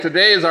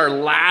Today is our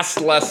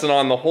last lesson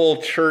on the whole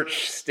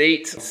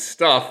church-state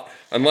stuff,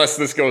 unless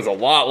this goes a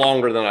lot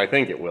longer than I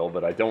think it will,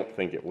 but I don't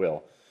think it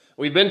will.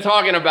 We've been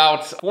talking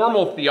about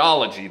formal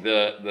theology,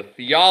 the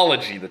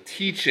theology, the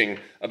teaching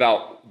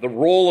about the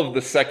role of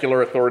the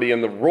secular authority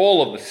and the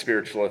role of the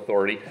spiritual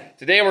authority.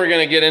 Today we're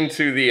going to get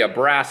into the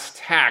brass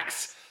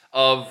tacks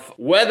of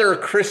whether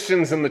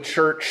Christians in the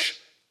church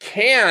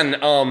can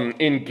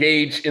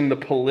engage in the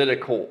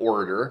political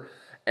order,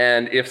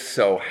 and if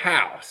so,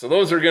 how? So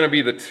those are going to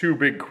be the two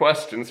big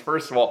questions.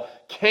 First of all,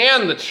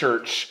 can the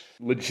church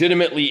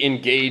legitimately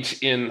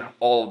engage in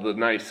all of the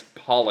nice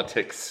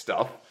politics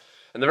stuff?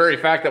 And the very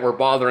fact that we're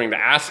bothering to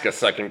ask a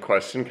second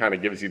question kind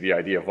of gives you the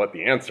idea of what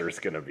the answer is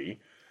going to be.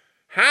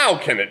 How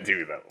can it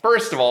do, though?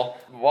 First of all,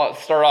 I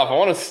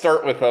want to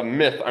start with a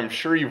myth I'm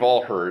sure you've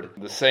all heard,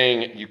 the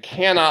saying, you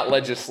cannot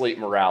legislate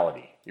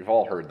morality. You've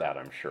all heard that,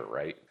 I'm sure,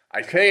 right?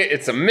 I say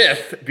it's a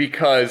myth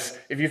because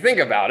if you think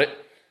about it,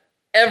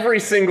 every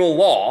single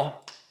law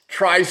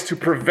tries to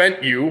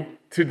prevent you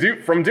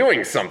from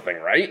doing something,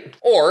 right?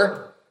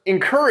 Or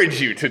encourage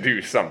you to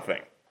do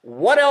something.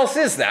 What else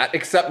is that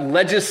except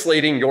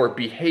legislating your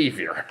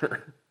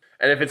behavior?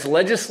 And if it's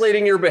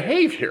legislating your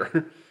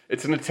behavior,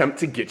 it's an attempt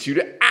to get you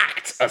to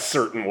act a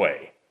certain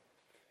way.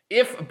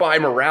 If by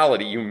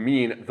morality you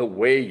mean the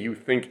way you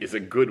think is a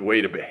good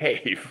way to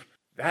behave,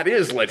 that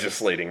is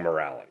legislating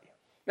morality.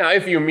 Now,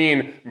 if you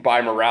mean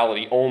by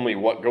morality only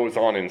what goes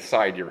on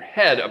inside your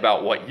head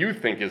about what you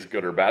think is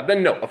good or bad,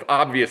 then no,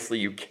 obviously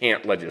you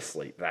can't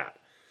legislate that.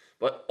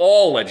 But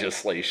all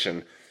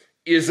legislation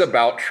is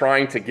about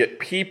trying to get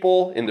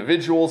people,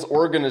 individuals,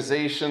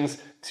 organizations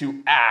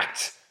to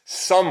act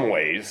some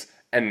ways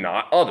and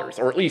not others,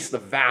 or at least the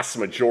vast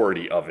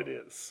majority of it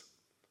is.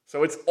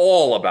 So it's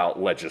all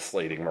about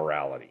legislating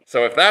morality.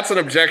 So if that's an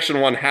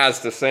objection one has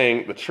to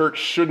saying the church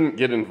shouldn't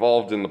get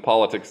involved in the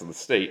politics of the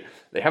state,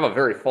 they have a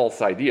very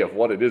false idea of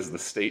what it is the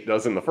state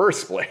does in the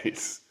first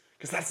place.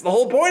 Because that's the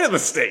whole point of the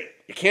state.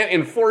 You can't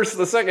enforce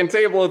the second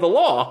table of the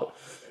law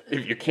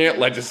if you can't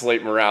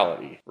legislate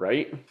morality,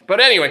 right? But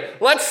anyway,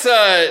 let's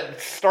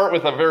start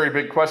with a very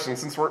big question.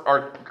 Since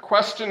our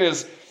question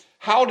is,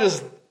 how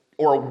does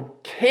or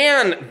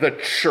can the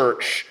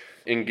church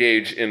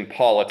engage in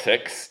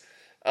politics?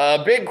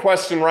 A big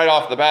question right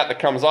off the bat that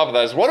comes off of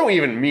that is, what do we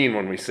even mean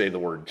when we say the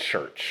word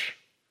church?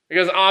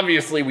 Because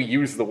obviously we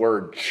use the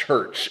word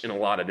church in a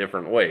lot of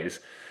different ways.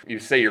 You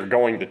say you're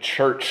going to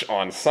church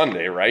on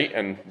Sunday, right?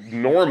 And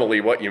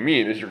normally what you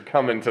mean is you're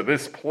coming to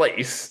this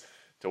place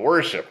to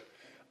worship.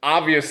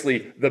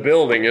 Obviously, the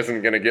building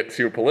isn't going to get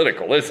too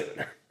political, is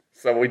it?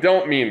 So we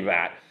don't mean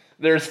that.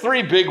 There's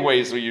three big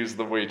ways we use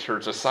the word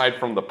church, aside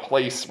from the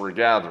place we're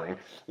gathering.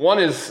 One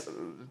is,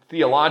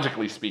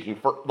 theologically speaking,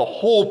 for the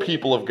whole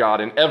people of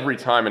God in every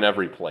time and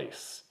every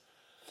place.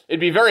 It'd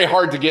be very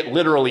hard to get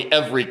literally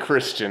every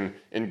Christian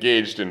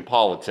engaged in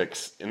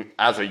politics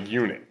as a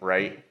unit,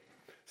 right?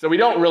 So we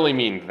don't really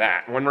mean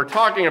that. When we're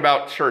talking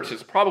about church,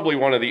 it's probably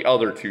one of the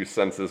other two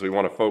senses we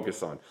want to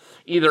focus on.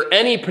 Either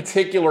any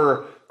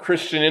particular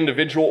Christian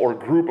individual or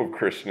group of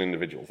Christian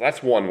individuals.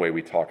 That's one way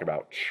we talk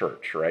about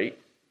church, right?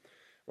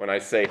 When I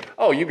say,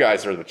 oh, you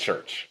guys are the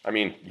church, I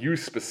mean you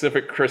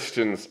specific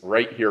Christians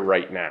right here,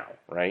 right now,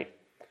 right?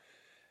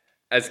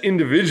 As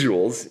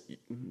individuals,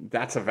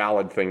 that's a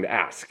valid thing to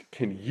ask.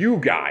 Can you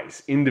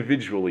guys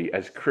individually,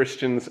 as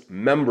Christians,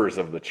 members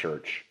of the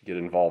church, get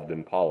involved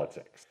in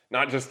politics?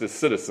 Not just as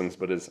citizens,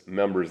 but as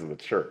members of the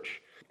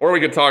church. Or we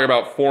could talk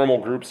about formal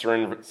groups or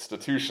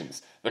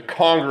institutions. The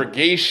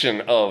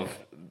congregation of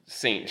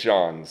St.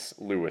 John's,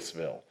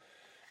 Louisville.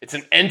 It's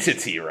an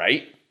entity,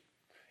 right?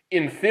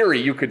 In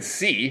theory, you could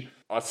see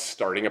us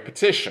starting a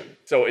petition.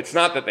 So it's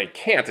not that they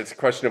can't, it's a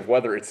question of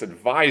whether it's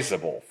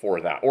advisable for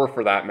that, or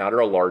for that matter,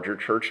 a larger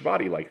church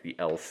body like the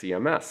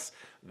LCMS,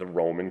 the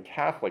Roman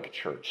Catholic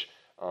Church,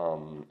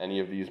 any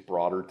of these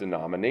broader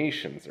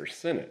denominations or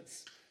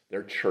synods.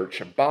 They're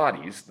church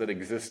bodies that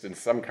exist in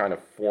some kind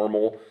of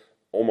formal,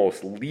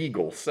 almost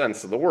legal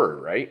sense of the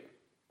word, right?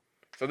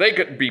 So they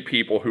could be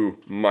people who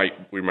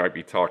we might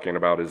be talking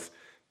about as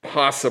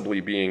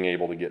possibly being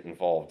able to get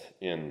involved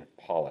in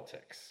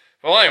politics.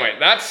 Well, anyway,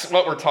 that's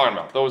what we're talking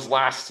about, those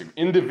last two.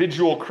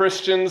 Individual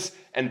Christians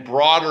and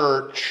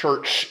broader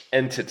church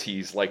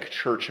entities like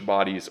church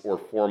bodies or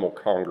formal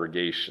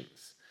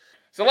congregations.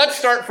 So let's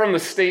start from the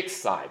state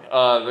side,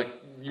 the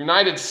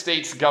United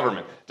States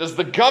government. Does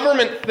the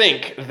government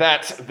think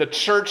that the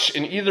church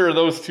in either of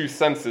those two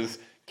senses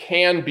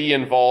can be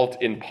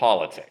involved in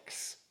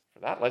politics? For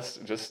that, let's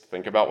just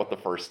think about what the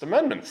First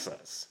Amendment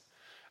says.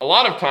 A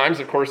lot of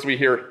times, of course, we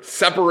hear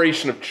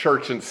separation of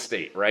church and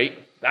state,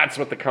 right? That's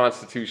what the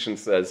Constitution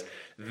says.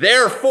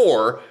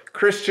 Therefore,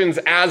 Christians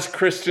as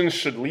Christians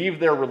should leave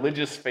their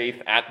religious faith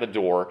at the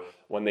door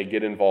when they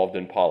get involved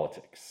in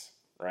politics,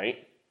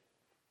 right?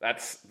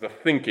 That's the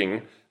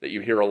thinking that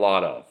you hear a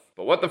lot of.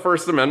 But what the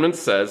First Amendment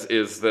says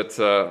is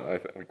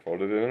that, we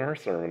quoted it in our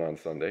sermon on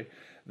Sunday,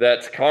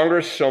 that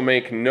Congress shall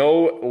make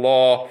no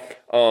law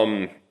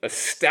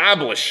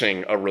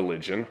establishing a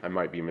religion. I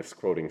might be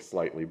misquoting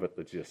slightly, but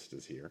the gist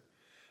is here.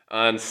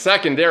 And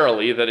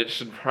secondarily, that it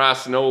should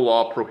pass no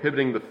law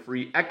prohibiting the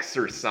free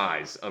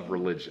exercise of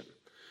religion.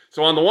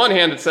 So on the one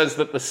hand, it says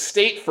that the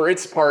state, for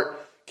its part,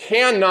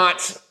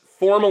 cannot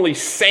formally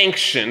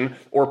sanction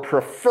or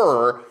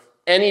prefer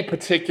any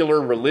particular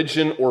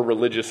religion or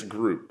religious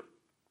group.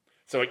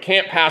 So it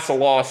can't pass a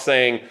law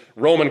saying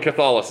Roman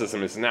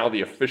Catholicism is now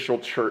the official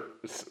church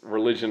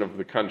religion of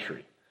the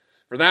country.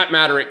 For that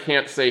matter, it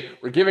can't say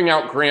we're giving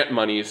out grant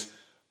monies,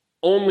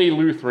 only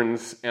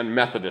Lutherans and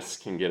Methodists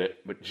can get it,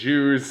 but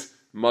Jews,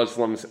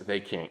 Muslims, they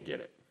can't get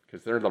it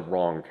because they're the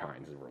wrong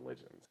kinds of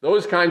religions.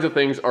 Those kinds of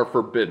things are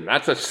forbidden.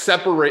 That's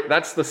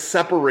the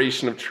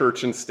separation of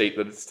church and state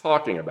that it's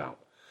talking about.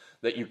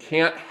 That you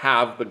can't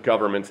have the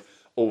government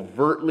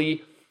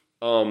overtly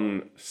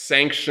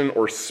sanction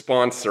or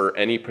sponsor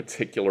any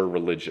particular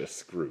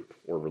religious group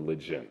or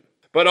religion.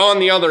 But on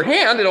the other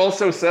hand, it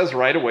also says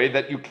right away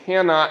that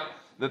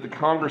the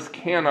Congress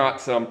cannot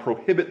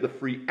prohibit the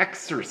free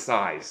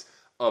exercise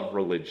of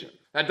religion.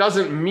 That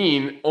doesn't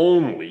mean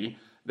only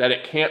that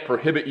it can't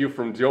prohibit you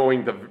from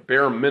doing the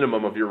bare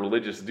minimum of your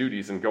religious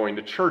duties and going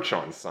to church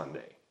on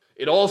Sunday.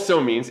 It also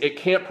means it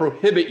can't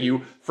prohibit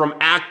you from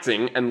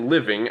acting and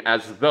living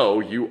as though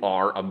you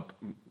are a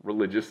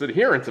religious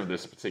adherent of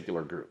this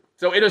particular group.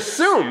 So it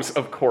assumes,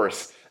 of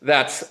course,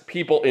 that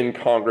people in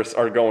Congress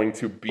are going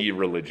to be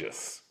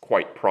religious,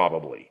 quite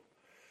probably,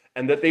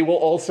 and that they will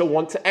also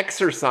want to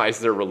exercise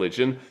their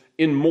religion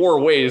in more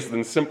ways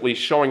than simply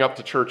showing up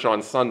to church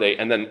on Sunday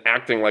and then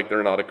acting like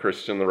they're not a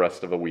Christian the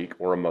rest of the week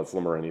or a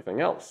Muslim or anything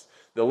else.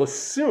 They'll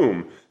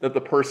assume that the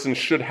person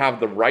should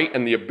have the right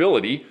and the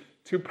ability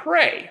to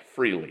pray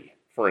freely,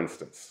 for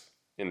instance,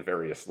 in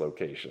various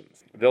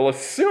locations. They'll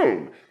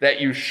assume that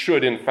you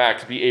should, in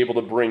fact, be able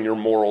to bring your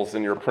morals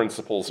and your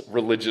principles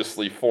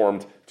religiously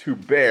formed to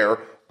bear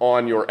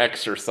on your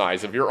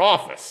exercise of your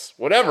office,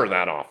 whatever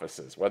that office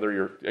is, whether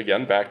you're,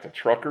 again, back to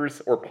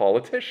truckers or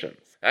politicians.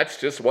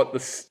 That's just what the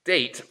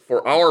state,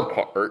 for our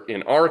part,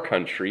 in our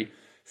country,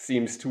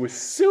 seems to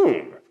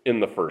assume in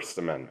the First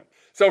Amendment.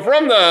 So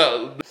from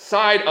the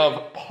side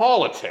of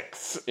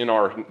politics in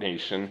our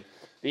nation,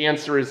 the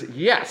answer is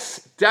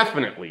yes,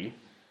 definitely.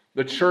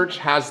 The church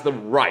has the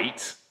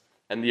right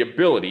and the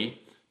ability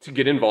to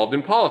get involved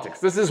in politics.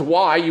 This is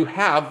why you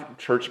have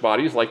church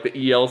bodies like the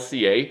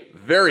ELCA,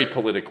 very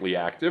politically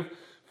active,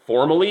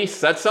 formally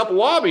sets up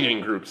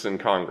lobbying groups in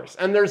Congress.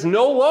 And there's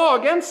no law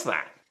against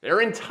that.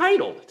 They're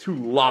entitled to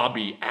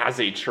lobby as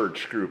a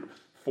church group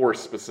for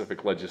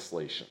specific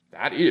legislation.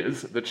 That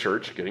is the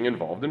church getting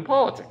involved in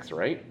politics,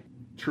 right?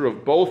 True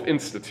of both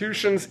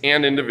institutions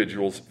and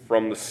individuals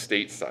from the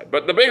state side.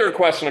 But the bigger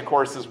question, of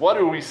course, is what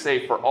do we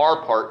say for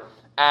our part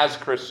as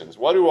Christians?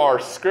 What do our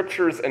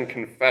scriptures and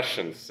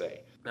confessions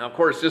say? Now, of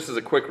course, just as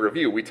a quick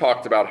review, we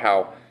talked about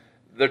how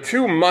the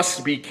two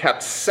must be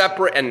kept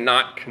separate and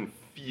not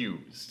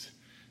confused.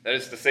 That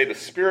is to say, the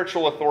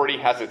spiritual authority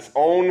has its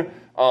own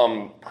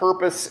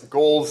purpose,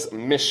 goals,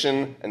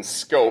 mission, and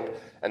scope.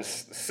 And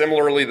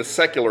similarly, the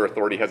secular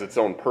authority has its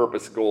own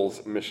purpose,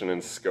 goals, mission,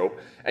 and scope.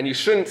 And you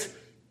shouldn't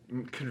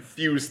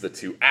confuse the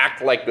two.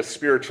 Act like the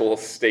spiritual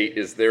state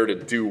is there to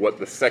do what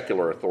the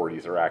secular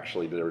authorities are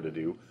actually there to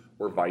do,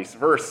 or vice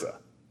versa.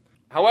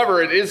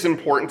 However, it is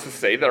important to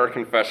say that our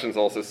confessions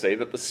also say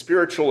that the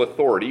spiritual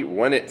authority,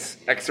 when it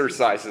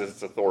exercises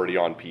its authority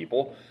on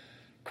people,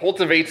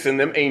 cultivates in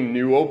them a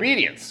new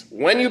obedience.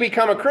 When you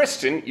become a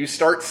Christian, you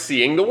start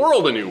seeing the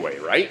world a new way,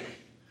 right?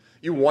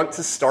 You want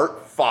to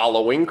start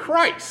following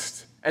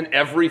Christ and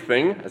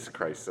everything, as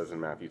Christ says in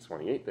Matthew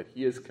 28, that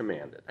he has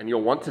commanded. And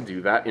you'll want to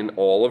do that in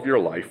all of your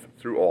life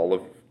through all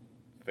of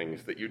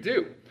things that you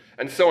do.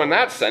 And so in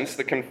that sense,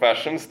 the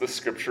confessions, the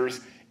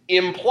scriptures,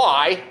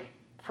 imply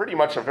pretty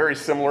much a very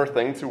similar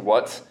thing to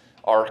what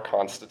our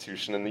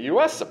Constitution in the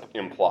U.S.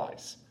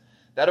 implies.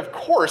 That, of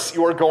course,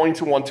 you are going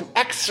to want to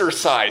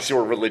exercise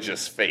your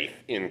religious faith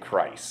in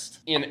Christ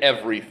in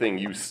everything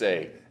you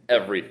say,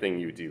 everything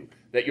you do.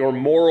 That your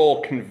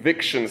moral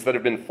convictions that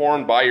have been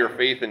formed by your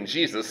faith in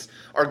Jesus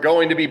are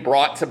going to be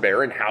brought to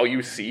bear in how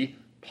you see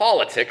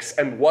politics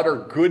and what are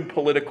good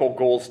political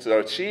goals to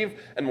achieve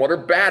and what are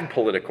bad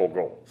political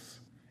goals.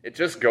 It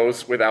just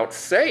goes without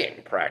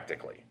saying,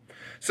 practically.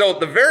 So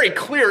the very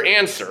clear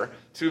answer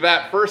to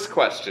that first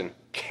question,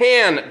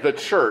 can the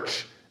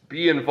church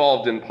be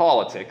involved in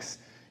politics,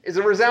 is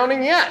a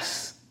resounding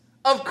yes.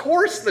 Of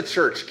course the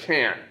church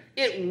can.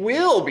 It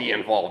will be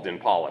involved in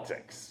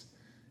politics,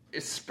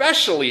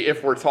 especially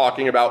if we're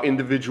talking about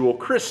individual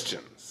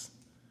Christians.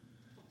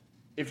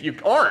 If you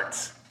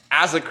aren't,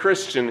 as a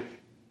Christian,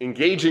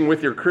 engaging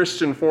with your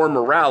Christian form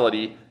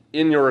morality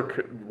in your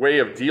way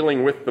of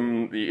dealing with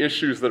the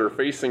issues that are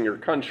facing your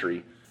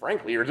country,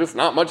 frankly, you're just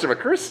not much of a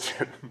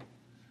Christian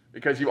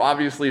because you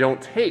obviously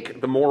don't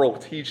take the moral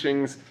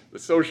teachings, the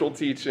social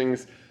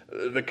teachings,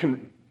 the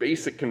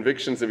basic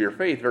convictions of your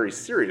faith very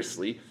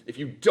seriously if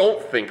you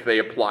don't think they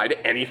apply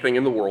to anything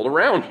in the world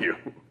around you.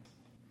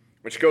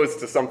 Which goes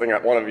to something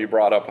that one of you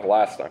brought up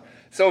last time.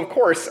 So, of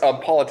course, a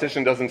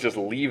politician doesn't just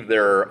leave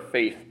their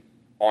faith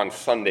on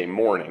Sunday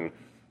morning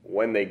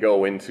when they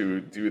go in to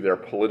do their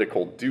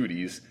political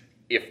duties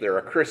if they're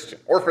a Christian,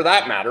 or for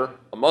that matter,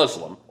 a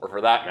Muslim, or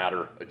for that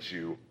matter, a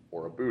Jew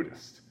or a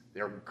Buddhist.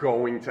 They're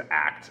going to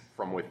act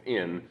from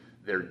within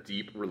their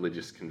deep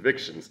religious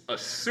convictions,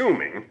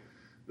 assuming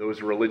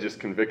those religious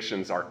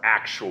convictions are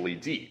actually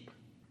deep.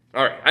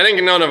 All right, I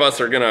think none of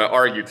us are going to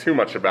argue too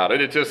much about it.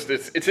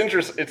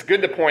 It's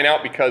good to point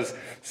out because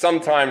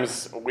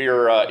sometimes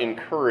we're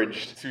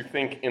encouraged to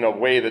think in a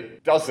way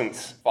that doesn't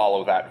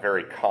follow that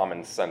very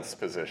common sense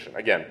position.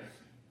 Again,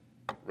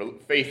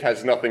 faith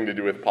has nothing to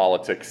do with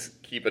politics.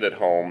 Keep it at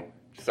home.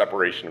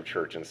 Separation of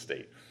church and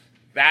state.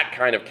 That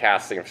kind of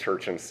casting of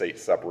church and state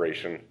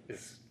separation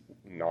is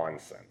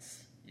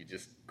nonsense. You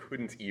just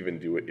couldn't even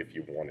do it if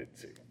you wanted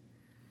to.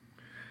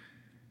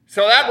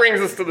 So that brings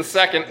us to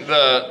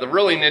the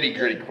really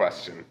nitty-gritty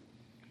question.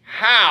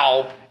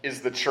 How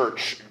is the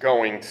church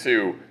going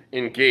to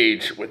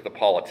engage with the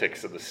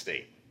politics of the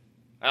state?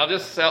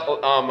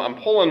 I'm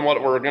pulling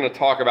what we're going to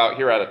talk about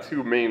here out of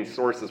two main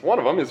sources. One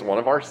of them is one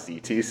of our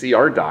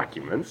CTCR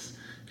documents.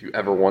 If you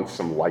ever want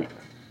some light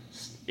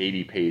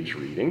 80-page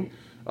reading,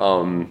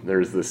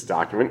 there's this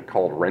document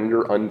called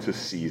Render Unto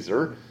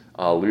Caesar,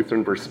 a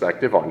Lutheran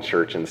Perspective on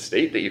Church and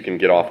State that you can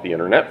get off the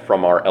internet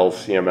from our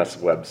LCMS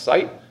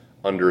website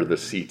under the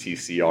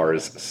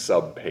CTCR's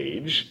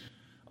subpage.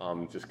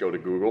 Just go to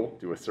Google,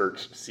 do a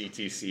search,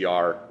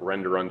 CTCR,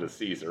 Render Unto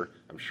Caesar.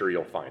 I'm sure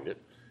you'll find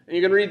it. And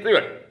you can read through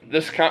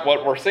it.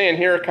 What we're saying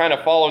here kind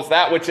of follows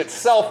that, which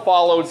itself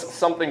follows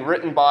something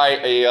written by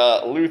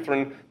a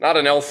Lutheran, not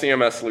an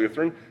LCMS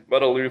Lutheran,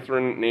 but a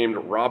Lutheran named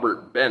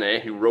Robert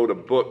Bene, who wrote a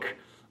book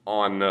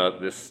on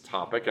this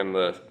topic, and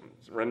the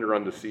Render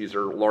Unto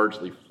Caesar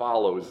largely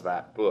follows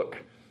that book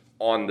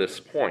on this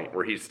point,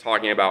 where he's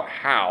talking about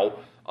how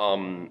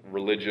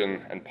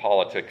religion and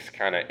politics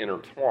kind of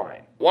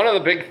intertwine. One of the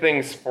big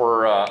things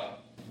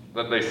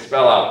that they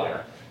spell out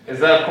there is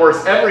that, of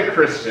course, every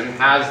Christian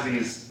has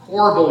these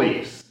core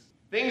beliefs,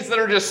 things that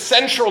are just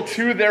central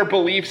to their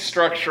belief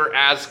structure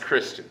as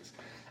Christians.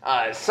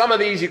 Some of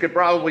these you could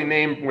probably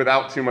name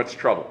without too much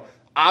trouble.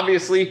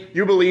 Obviously,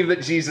 you believe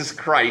that Jesus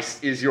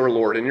Christ is your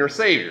Lord and your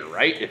Savior,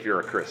 right? If you're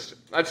a Christian.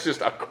 That's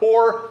just a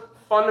core,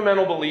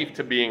 fundamental belief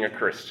to being a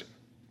Christian.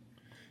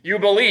 You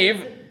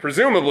believe,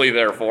 presumably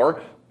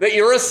therefore, that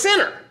you're a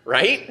sinner,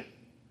 right?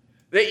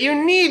 That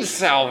you need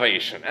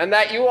salvation, and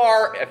that you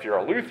are, if you're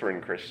a Lutheran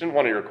Christian,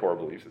 one of your core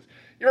beliefs is,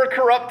 you're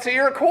corrupt to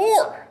your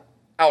core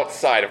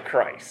outside of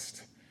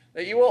Christ.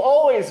 That you will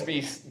always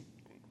be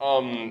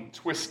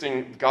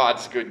twisting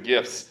God's good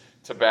gifts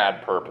to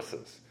bad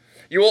purposes.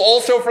 You will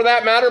also, for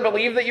that matter,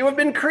 believe that you have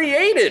been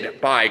created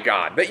by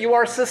God, that you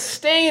are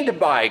sustained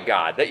by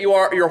God, that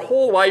your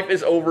whole life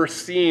is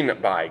overseen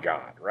by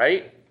God,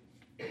 right?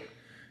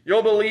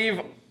 You'll believe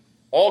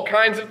all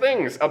kinds of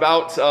things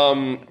about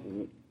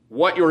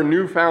what your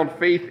newfound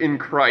faith in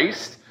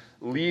Christ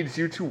leads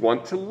you to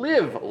want to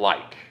live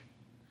like.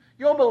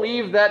 You'll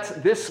believe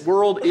that this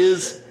world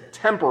is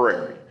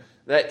temporary,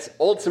 that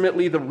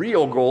ultimately the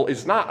real goal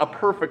is not a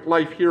perfect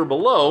life here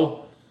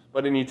below,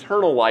 but an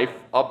eternal life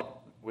up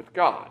with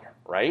God,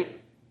 right?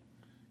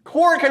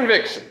 Core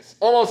convictions.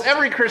 Almost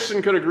every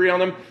Christian could agree on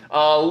them.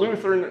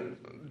 Lutheran,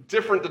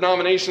 different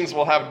denominations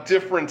will have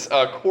different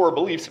core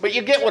beliefs, but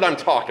you get what I'm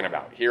talking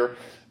about here.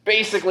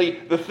 Basically,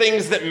 the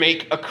things that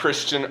make a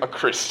Christian a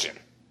Christian.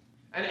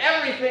 And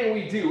everything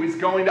we do is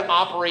going to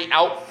operate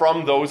out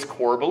from those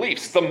core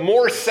beliefs. The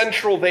more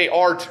central they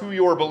are to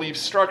your belief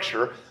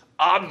structure,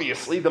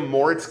 obviously, the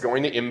more it's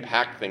going to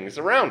impact things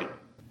around you.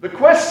 The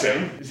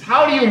question is,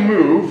 how do you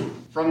move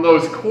from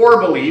those core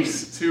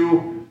beliefs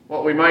to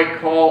what we might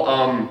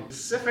call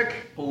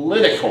specific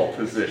political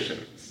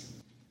positions?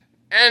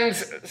 And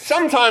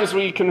sometimes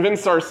we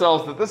convince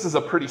ourselves that this is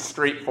a pretty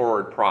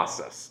straightforward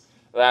process.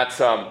 That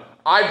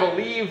I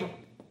believe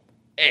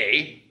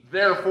A,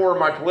 therefore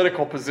my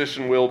political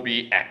position will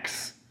be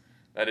X.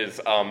 That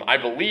is, I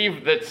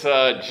believe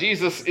that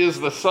Jesus is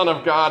the Son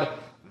of God,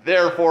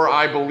 therefore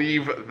I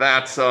believe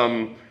that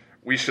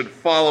we should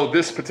follow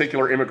this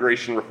particular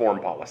immigration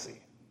reform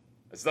policy.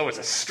 As though it's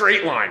a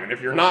straight line, and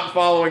if you're not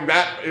following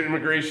that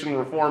immigration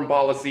reform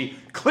policy,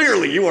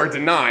 clearly you are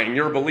denying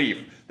your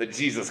belief that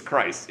Jesus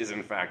Christ is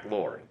in fact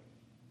Lord.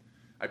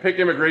 I picked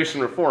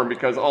immigration reform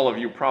because all of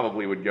you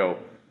probably would go,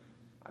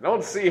 I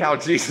don't see how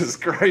Jesus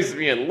Christ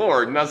being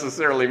Lord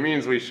necessarily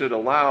means we should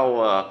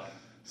allow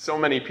so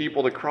many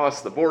people to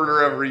cross the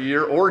border every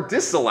year, or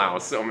disallow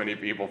so many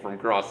people from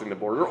crossing the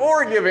border,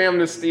 or give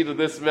amnesty to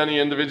this many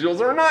individuals,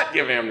 or not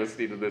give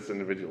amnesty to this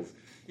individuals.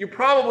 You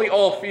probably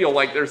all feel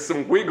like there's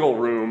some wiggle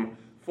room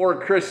for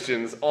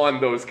Christians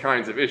on those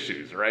kinds of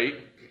issues, right?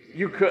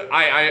 You could,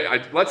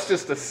 let's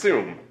just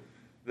assume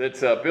that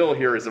Bill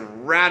here is a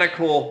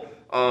radical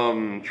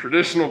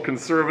traditional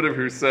conservative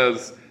who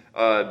says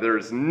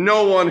there's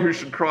no one who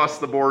should cross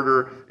the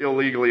border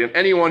illegally, and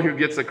anyone who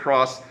gets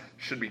across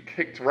should be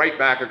kicked right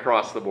back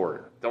across the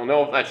border. Don't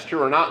know if that's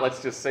true or not.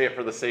 Let's just say it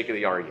for the sake of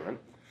the argument.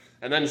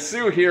 And then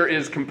Sue here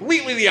is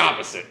completely the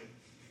opposite.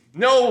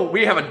 No,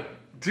 we have a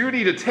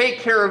duty to take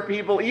care of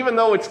people, even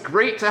though it's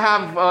great to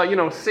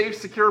have, safe,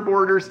 secure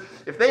borders.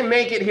 If they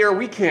make it here,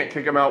 we can't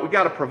kick them out. We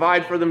got to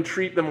provide for them,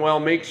 treat them well,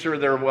 make sure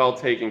they're well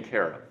taken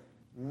care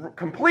of.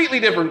 Completely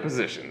different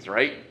positions,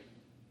 right?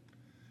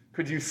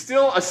 Could you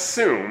still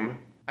assume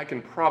I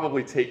can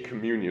probably take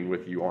communion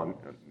with you on...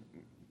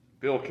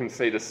 Bill can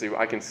say to Sue,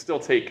 I can still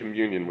take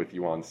communion with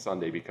you on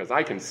Sunday because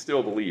I can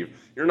still believe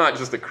you're not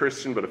just a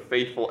Christian, but a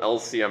faithful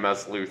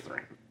LCMS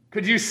Lutheran.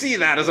 Could you see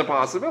that as a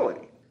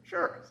possibility?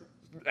 Sure.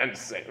 And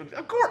say,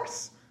 of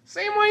course.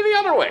 Same way the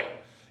other way.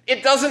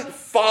 It doesn't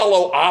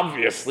follow,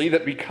 obviously,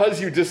 that because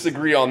you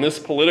disagree on this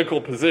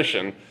political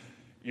position,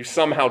 you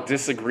somehow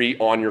disagree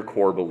on your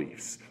core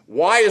beliefs.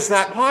 Why is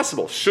that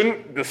possible?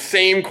 Shouldn't the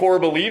same core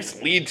beliefs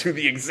lead to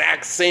the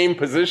exact same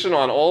position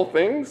on all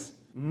things?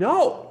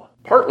 No.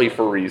 Partly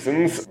for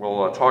reasons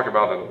we'll talk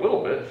about in a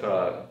little bit,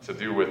 to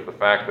do with the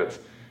fact that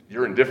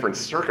you're in different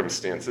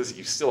circumstances,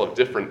 you still have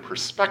different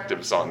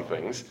perspectives on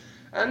things,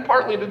 and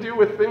partly to do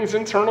with things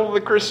internal to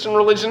the Christian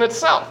religion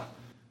itself.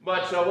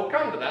 But we'll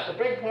come to that.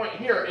 The big point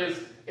here is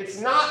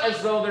it's not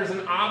as though there's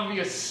an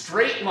obvious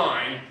straight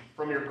line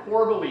from your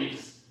core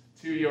beliefs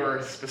to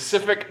your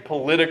specific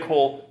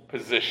political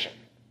position.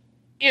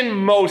 In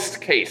most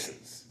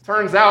cases.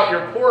 Turns out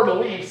your core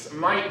beliefs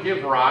might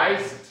give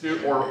rise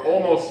to, or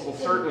almost will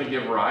certainly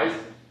give rise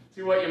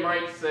to what you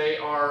might say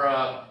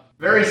are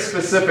very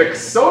specific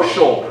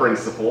social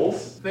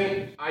principles.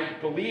 Think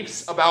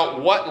beliefs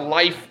about what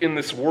life in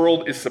this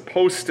world is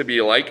supposed to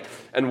be like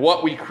and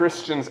what we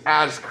Christians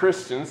as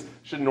Christians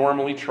should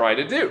normally try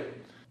to do.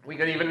 We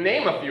could even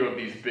name a few of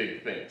these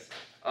big things.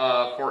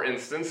 For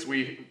instance,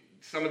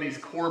 some of these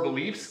core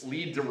beliefs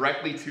lead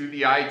directly to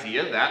the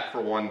idea that,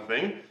 for one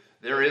thing,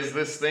 there is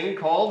this thing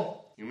called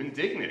human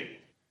dignity.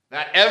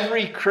 That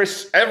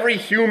every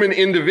human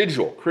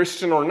individual,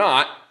 Christian or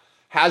not,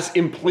 has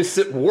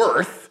implicit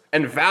worth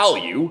and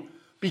value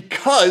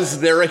because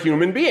they're a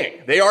human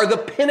being. They are the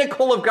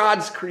pinnacle of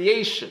God's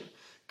creation.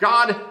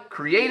 God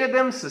created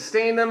them,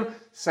 sustained them,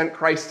 sent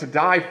Christ to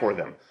die for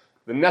them.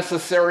 The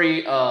necessary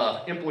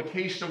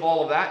implication of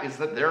all of that is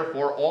that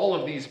therefore all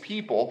of these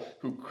people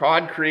who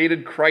God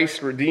created,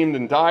 Christ redeemed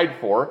and died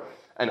for,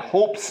 and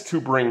hopes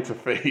to bring to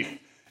faith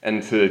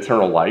and to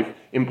eternal life,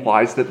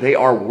 implies that they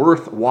are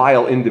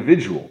worthwhile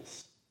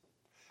individuals.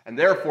 And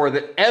therefore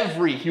that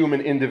every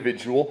human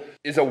individual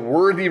is a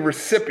worthy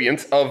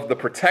recipient of the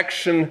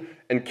protection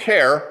and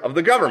care of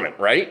the government,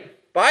 right?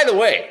 By the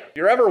way, if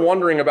you're ever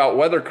wondering about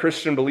whether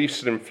Christian beliefs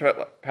should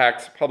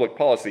impact public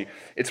policy,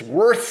 it's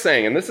worth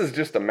saying, and this is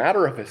just a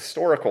matter of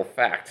historical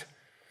fact,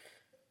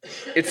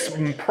 it's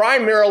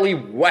primarily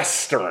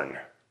Western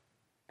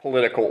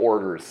political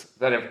orders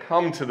that have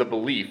come to the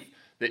belief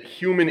that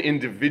human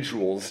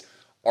individuals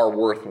are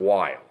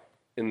worthwhile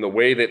in the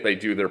way that they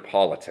do their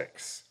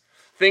politics.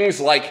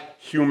 Things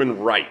like human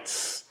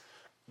rights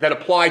that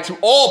apply to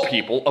all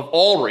people of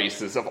all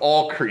races, of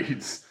all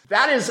creeds.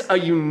 That is a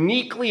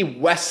uniquely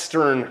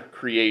Western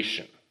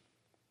creation.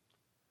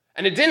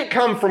 And it didn't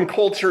come from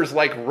cultures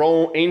like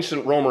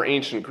ancient Rome or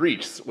ancient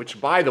Greece,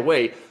 which, by the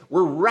way,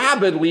 were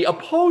rabidly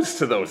opposed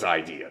to those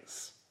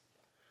ideas.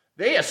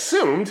 They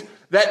assumed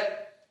that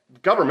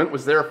government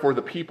was there for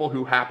the people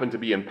who happened to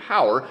be in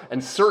power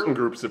and certain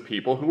groups of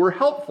people who were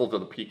helpful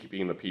to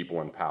being the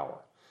people in power.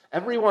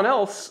 Everyone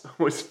else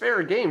was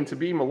fair game to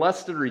be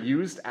molested or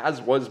used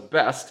as was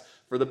best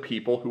for the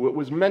people who it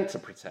was meant to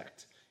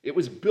protect. It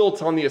was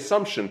built on the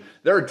assumption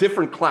there are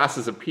different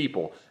classes of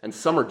people and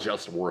some are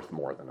just worth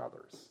more than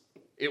others.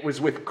 It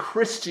was with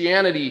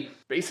Christianity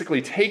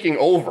basically taking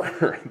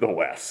over the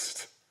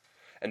West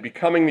and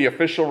becoming the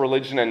official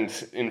religion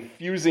and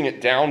infusing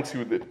it down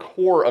to the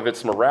core of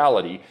its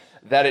morality,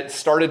 that it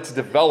started to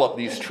develop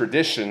these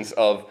traditions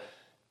of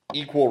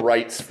equal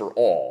rights for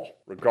all,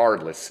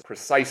 regardless,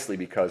 precisely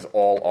because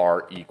all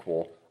are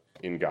equal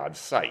in God's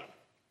sight.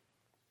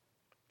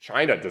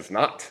 China does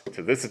not,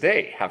 to this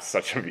day, have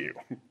such a view.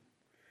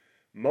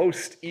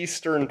 Most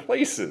Eastern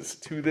places,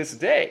 to this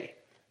day,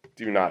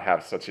 do not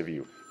have such a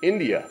view.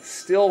 India,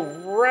 still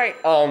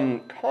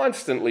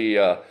constantly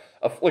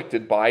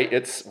afflicted by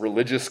its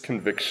religious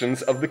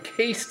convictions of the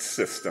caste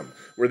system,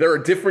 where there are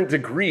different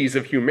degrees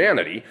of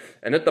humanity,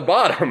 and at the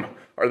bottom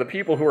are the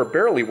people who are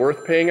barely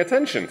worth paying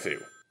attention to.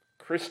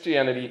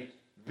 Christianity,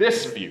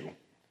 this view,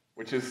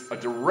 which is a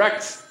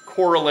direct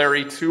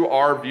corollary to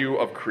our view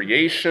of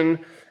creation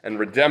and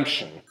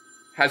redemption,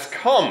 has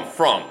come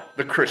from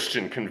the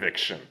Christian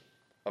conviction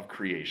of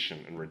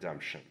creation and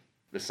redemption.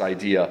 This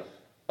idea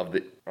of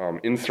the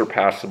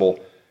insurpassable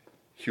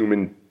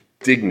human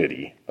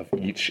dignity of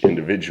each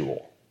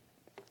individual.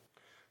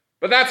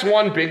 But that's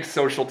one big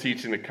social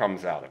teaching that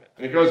comes out of it.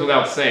 And it goes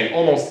without saying,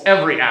 almost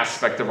every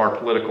aspect of our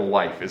political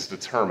life is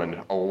determined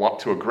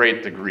to a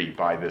great degree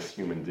by this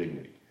human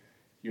dignity.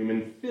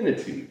 Human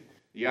finitude,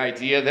 the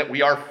idea that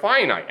we are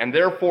finite, and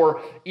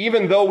therefore,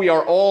 even though we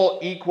are all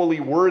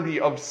equally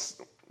worthy of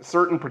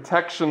certain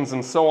protections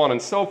and so on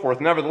and so forth,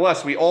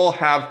 nevertheless, we all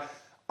have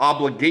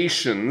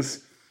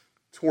obligations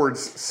towards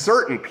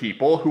certain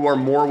people who are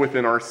more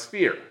within our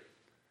sphere.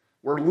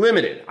 We're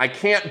limited. I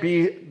can't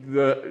be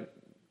the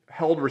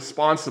held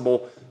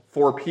responsible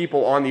for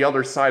people on the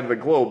other side of the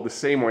globe the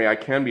same way I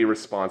can be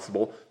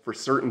responsible for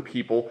certain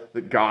people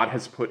that God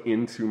has put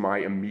into my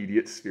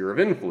immediate sphere of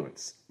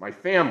influence, my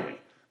family,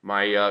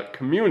 my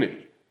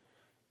community.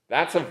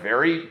 That's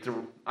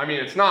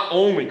it's not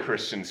only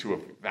Christians who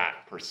have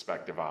that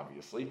perspective,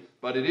 obviously,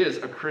 but it is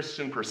a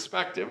Christian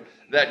perspective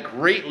that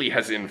greatly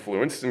has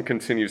influenced and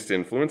continues to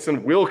influence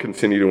and will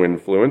continue to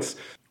influence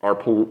our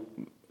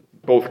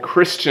both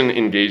Christian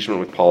engagement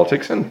with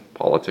politics and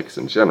politics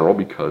in general,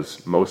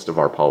 because most of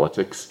our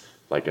politics,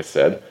 like I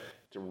said,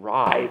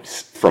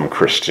 derives from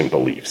Christian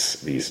beliefs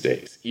these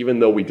days. Even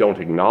though we don't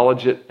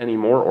acknowledge it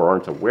anymore or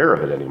aren't aware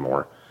of it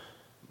anymore,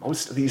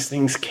 most of these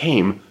things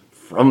came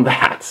from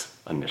that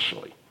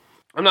initially.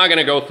 I'm not going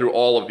to go through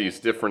all of these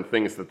different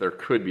things that there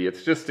could be.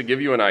 It's just to give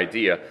you an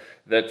idea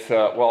that,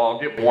 I'll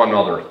get one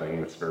other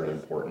thing that's very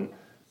important.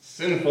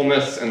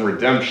 Sinfulness and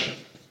redemption.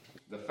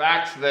 The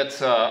fact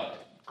that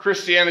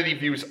Christianity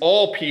views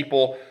all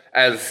people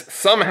as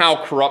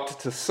somehow corrupt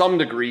to some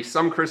degree.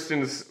 Some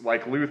Christians,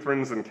 like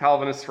Lutherans and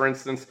Calvinists, for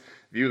instance,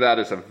 view that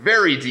as a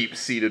very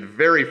deep-seated,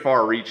 very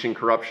far-reaching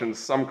corruption.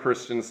 Some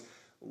Christians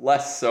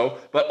less so,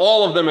 but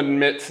all of them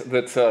admit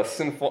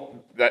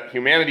that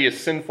humanity is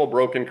sinful,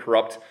 broken,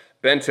 corrupt,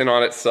 bent in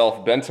on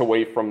itself, bent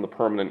away from the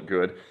permanent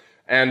good.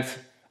 And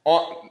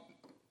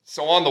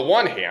so on the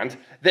one hand,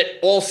 that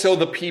also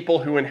the people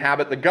who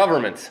inhabit the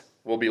government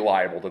will be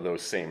liable to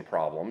those same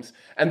problems,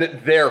 and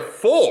that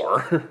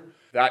therefore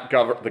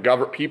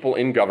the people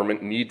in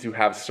government need to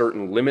have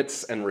certain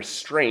limits and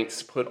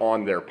restraints put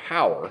on their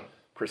power,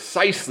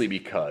 precisely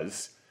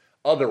because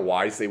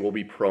otherwise they will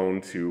be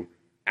prone to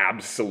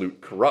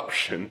absolute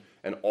corruption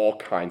and all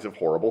kinds of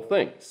horrible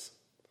things.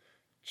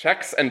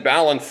 Checks and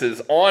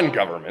balances on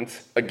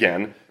government,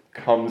 again,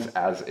 comes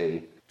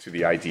to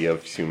the idea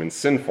of human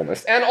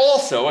sinfulness, and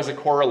also as a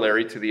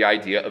corollary to the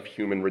idea of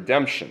human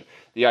redemption.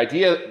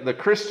 The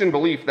Christian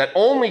belief that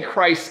only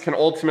Christ can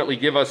ultimately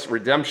give us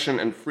redemption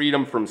and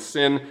freedom from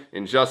sin,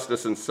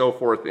 injustice, and so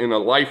forth in a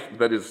life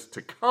that is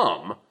to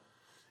come,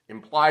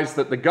 implies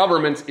that the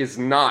government is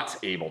not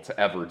able to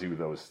ever do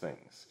those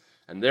things.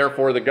 And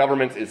therefore, the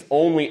government is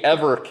only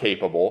ever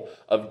capable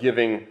of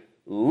giving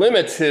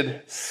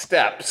limited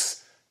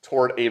steps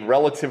toward a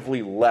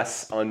relatively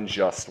less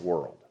unjust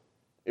world.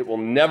 It will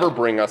never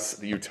bring us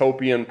the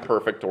utopian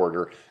perfect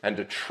order, and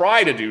to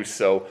try to do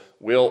so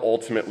will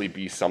ultimately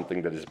be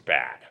something that is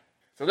bad.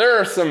 So there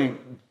are some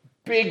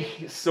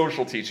big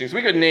social teachings.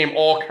 We could name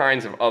all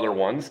kinds of other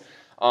ones,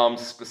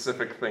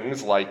 specific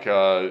things like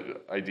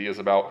ideas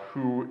about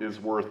who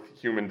is worth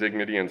human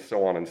dignity and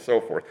so on and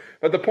so forth.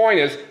 But the point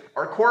is,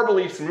 our core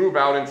beliefs move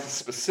out into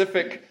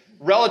specific,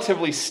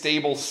 relatively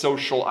stable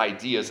social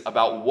ideas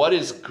about what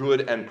is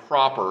good and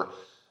proper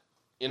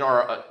in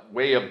our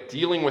way of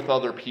dealing with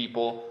other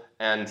people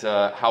and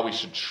how we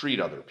should treat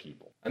other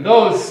people. And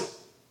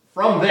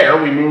from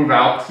there, we move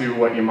out to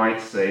what you might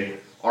say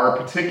are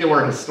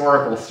particular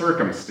historical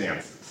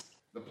circumstances.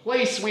 The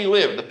place we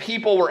live, the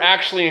people we're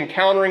actually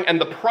encountering, and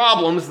the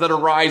problems that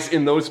arise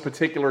in those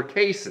particular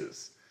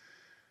cases.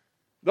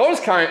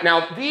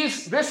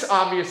 This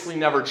obviously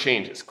never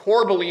changes.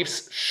 Core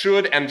beliefs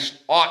should and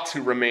ought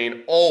to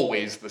remain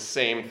always the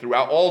same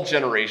throughout all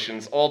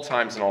generations, all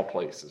times, and all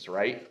places,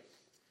 right?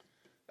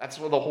 That's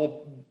the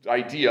whole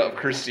idea of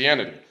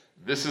Christianity.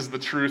 This is the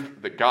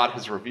truth that God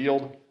has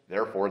revealed,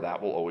 therefore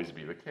that will always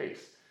be the case.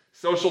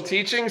 Social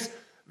teachings,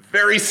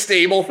 very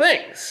stable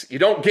things. You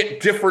don't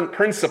get different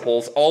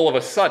principles all of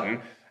a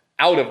sudden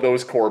out of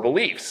those core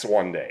beliefs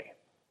one day.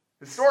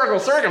 Historical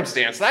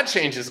circumstance, that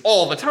changes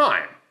all the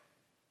time.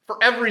 For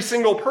every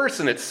single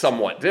person, it's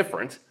somewhat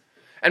different.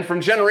 And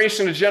from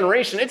generation to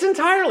generation, it's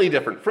entirely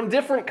different. From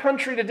different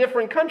country to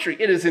different country,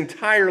 it is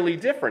entirely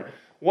different.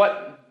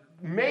 What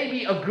may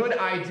be a good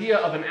idea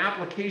of an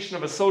application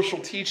of a social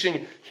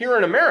teaching here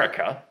in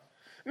America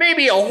may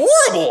be a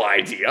horrible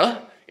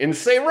idea in,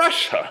 say,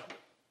 Russia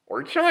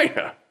or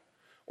China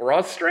or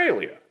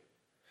Australia.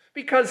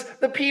 Because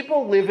the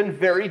people live in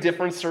very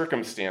different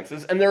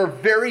circumstances, and there are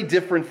very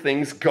different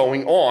things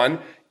going on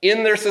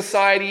in their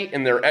society,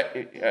 in their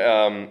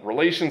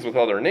relations with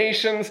other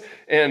nations,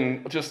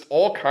 and just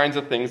all kinds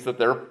of things that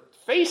they're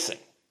facing.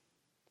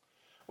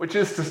 And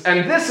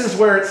this is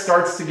where it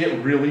starts to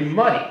get really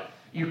muddy.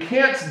 You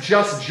can't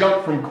just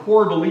jump from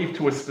core belief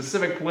to a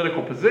specific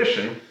political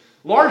position,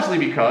 largely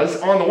because,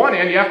 on the one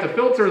hand, you have to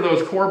filter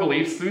those core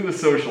beliefs through the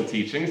social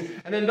teachings,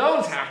 and then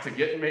those have to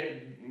get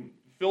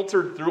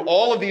filtered through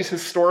all of these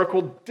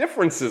historical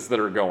differences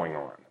that are going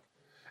on.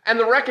 And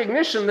the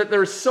recognition that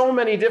there's so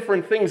many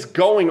different things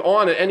going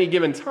on at any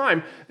given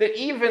time that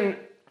even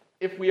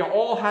if we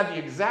all had the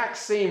exact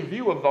same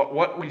view of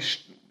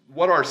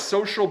what our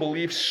social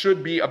beliefs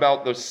should be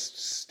about the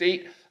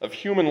state of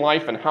human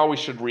life and how we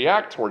should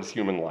react towards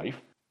human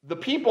life, the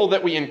people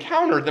that we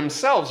encounter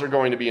themselves are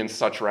going to be in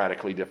such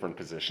radically different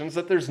positions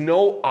that there's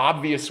no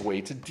obvious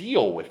way to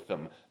deal with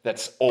them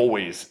that's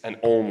always and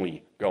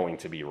only going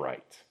to be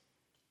right.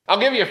 I'll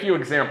give you a few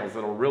examples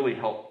that'll really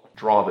help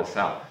draw this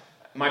out.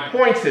 My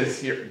point is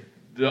here,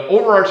 The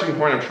overarching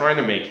point I'm trying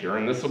to make here,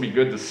 and this will be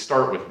good to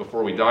start with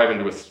before we dive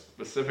into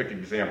specific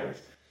examples,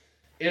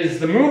 is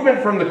the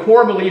movement from the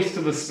core beliefs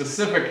to the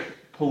specific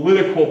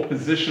political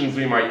positions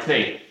we might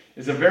take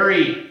is a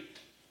very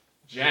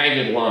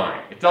jagged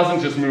line. It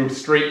doesn't just move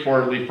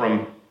straightforwardly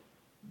from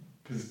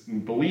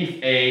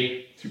belief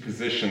A to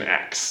position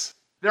X.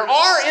 There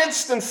are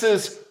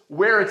instances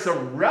where it's a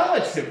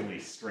relatively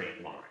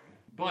straight line,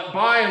 but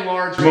by and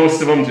large,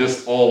 most of them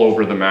just all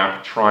over the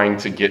map trying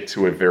to get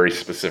to a very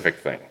specific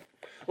thing.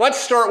 Let's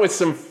start with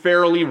some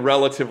fairly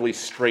relatively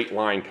straight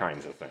line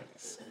kinds of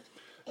things.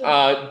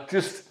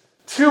 Just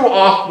two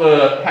off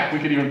the, heck, we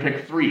could even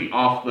pick three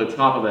off the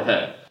top of the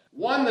head.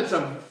 One that's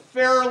a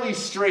fairly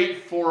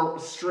straight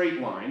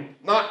line,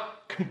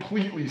 not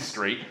completely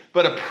straight,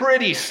 but a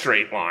pretty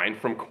straight line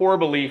from core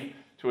belief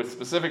to a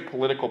specific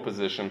political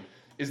position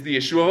is the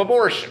issue of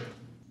abortion.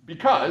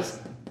 Because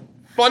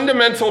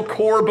fundamental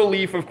core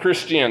belief of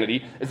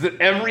Christianity is that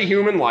every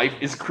human life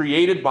is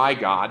created by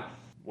God.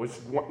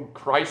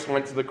 Christ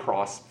went to the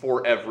cross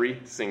for every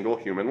single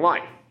human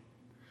life.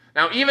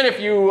 Now, even if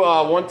you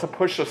want to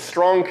push a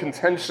strong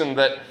contention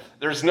that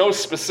there's no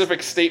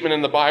specific statement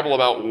in the Bible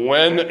about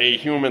when a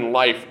human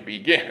life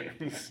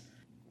begins,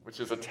 which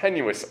is a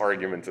tenuous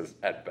argument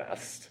at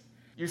best,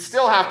 you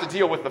still have to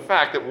deal with the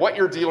fact that what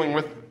you're dealing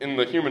with in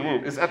the human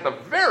womb is at the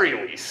very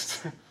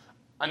least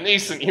a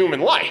nascent human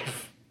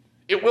life.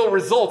 It will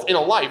result in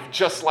a life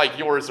just like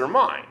yours or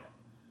mine.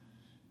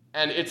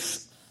 And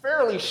it's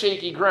fairly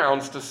shaky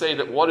grounds to say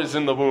that what is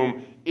in the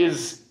womb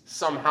is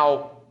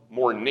somehow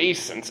more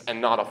nascent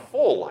and not a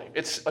full life.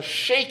 It's a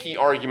shaky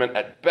argument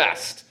at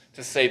best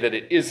to say that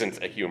it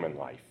isn't a human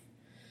life.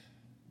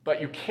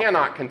 But you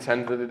cannot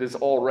contend that it is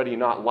already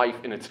not life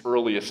in its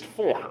earliest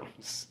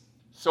forms.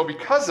 So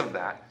because of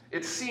that,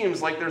 it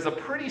seems like there's a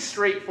pretty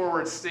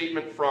straightforward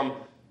statement from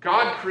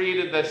God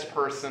created this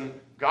person,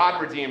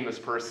 God redeemed this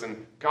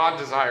person, God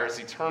desires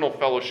eternal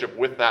fellowship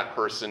with that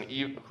person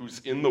who's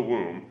in the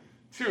womb,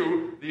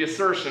 to the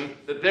assertion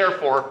that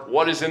therefore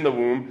what is in the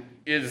womb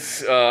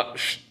is a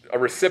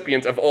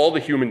recipient of all the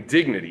human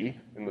dignity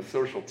in the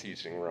social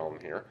teaching realm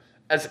here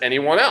as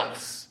anyone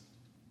else,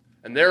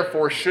 and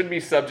therefore should be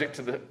subject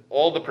to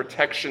all the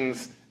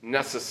protections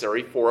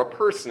necessary for a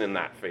person in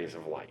that phase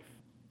of life.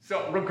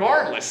 So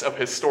regardless of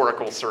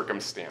historical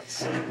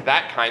circumstance,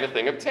 that kind of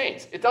thing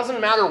obtains. It doesn't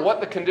matter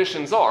what the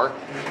conditions are.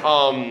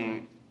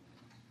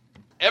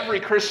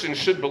 Every Christian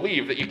should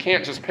believe that you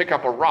can't just pick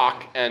up a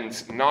rock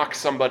and knock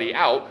somebody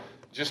out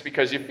just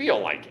because you feel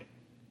like it,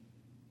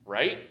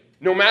 right?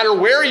 No matter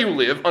where you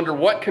live, under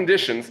what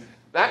conditions,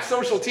 that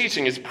social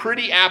teaching is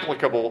pretty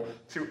applicable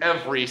to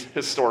every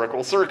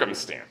historical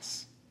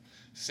circumstance.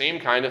 Same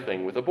kind of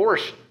thing with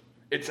abortion.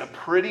 It's a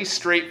pretty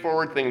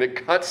straightforward thing that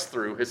cuts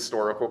through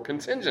historical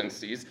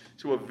contingencies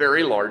to a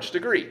very large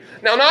degree.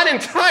 Now, not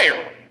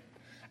entirely.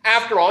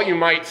 After all, you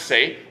might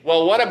say,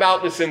 well, what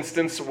about this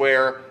instance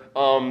where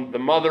the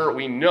mother,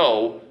 we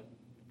know,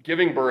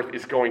 giving birth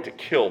is going to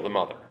kill the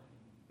mother?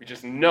 We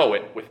just know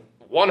it with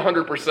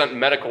 100%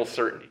 medical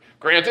certainty.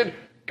 Granted,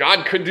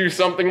 God could do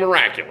something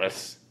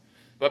miraculous,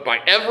 but by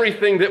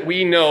everything that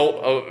we know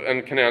of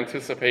and can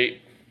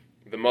anticipate,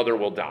 the mother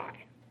will die.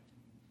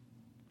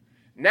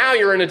 Now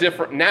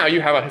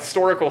you have a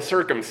historical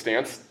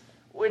circumstance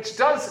which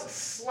does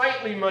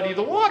slightly muddy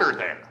the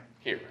water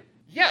here.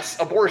 Yes,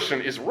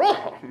 abortion is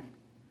wrong,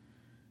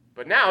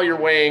 but now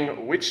you're weighing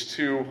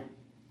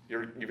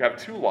you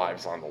have two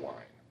lives on the line.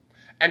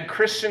 And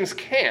Christians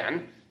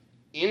can,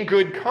 in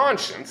good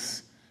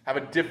conscience, have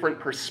a different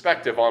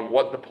perspective on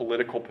what the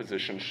political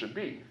position should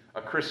be.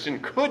 A Christian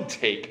could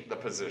take the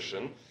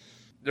position.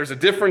 There's a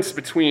difference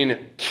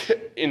between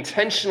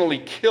intentionally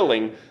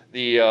killing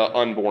the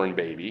unborn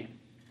baby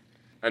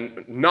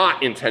and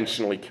not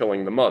intentionally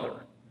killing the mother.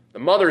 The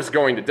mother's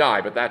going to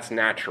die, but that's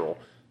natural.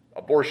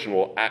 Abortion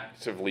will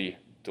actively,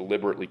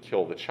 deliberately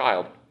kill the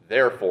child.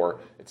 Therefore,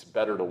 it's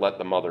better to let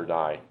the mother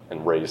die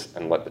and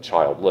let the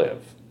child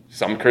live.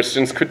 Some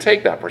Christians could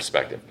take that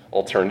perspective.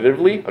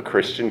 Alternatively, a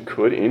Christian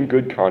could, in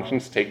good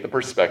conscience, take the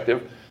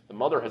perspective the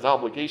mother has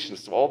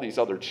obligations to all these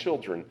other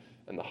children,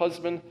 and the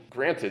husband,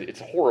 granted, it's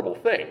a horrible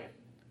thing,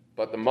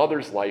 but the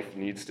mother's life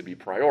needs to be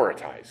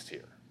prioritized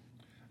here.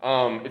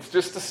 It's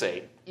just to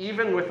say,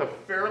 even with a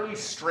fairly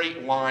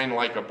straight line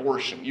like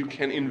abortion, you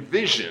can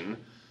envision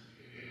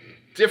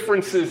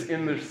differences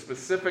in the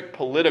specific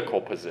political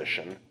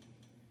position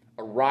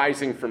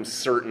arising from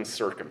certain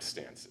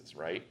circumstances,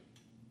 right?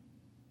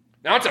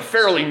 Now, it's a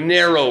fairly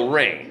narrow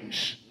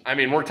range. I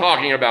mean, we're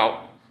talking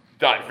about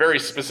that very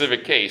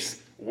specific case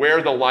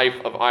where the life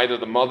of either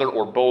the mother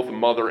or both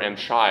mother and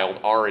child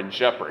are in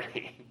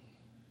jeopardy.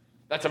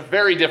 That's a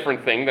very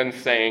different thing than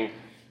saying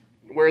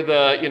where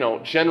the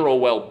general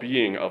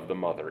well-being of the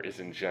mother is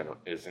in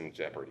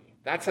jeopardy.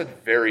 That's a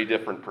very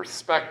different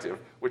perspective,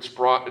 which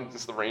brought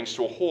the range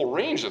to a whole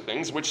range of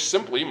things, which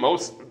simply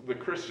the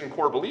Christian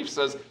core belief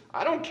says,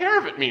 I don't care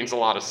if it means a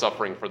lot of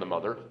suffering for the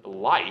mother.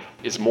 Life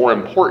is more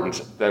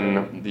important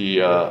than the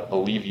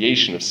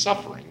alleviation of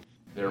suffering.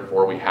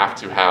 Therefore, we have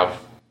to have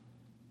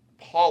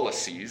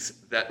policies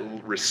that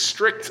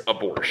restrict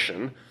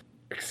abortion,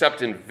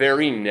 except in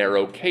very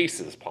narrow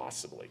cases,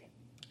 possibly.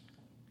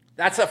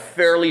 That's a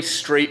fairly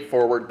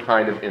straightforward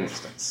kind of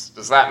instance.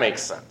 Does that make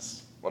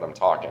sense, what I'm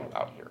talking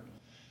about here?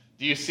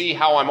 Do you see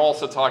how I'm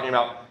also talking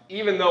about,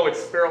 even though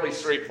it's fairly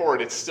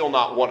straightforward, it's still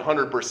not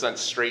 100%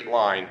 straight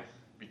line.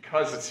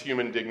 Because it's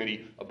human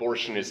dignity,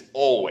 abortion is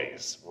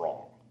always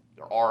wrong.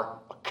 There are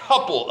a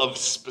couple of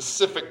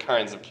specific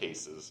kinds of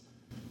cases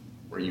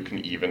where you can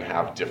even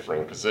have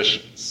differing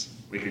positions.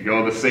 We could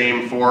go the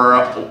same for,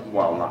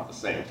 well, not the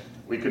same.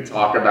 We could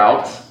talk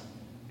about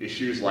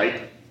issues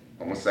like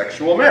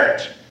homosexual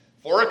marriage.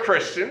 For a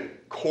Christian,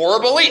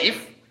 core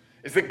belief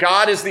is that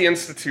God is the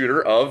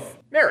institutor of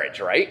marriage,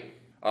 right?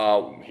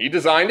 He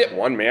designed it,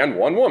 one man,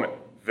 one woman.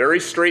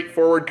 Very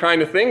straightforward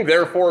kind of thing,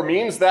 therefore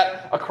means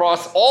that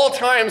across all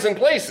times and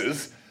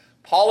places,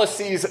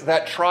 policies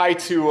that try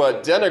to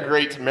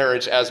denigrate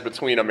marriage as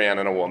between a man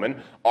and a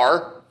woman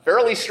are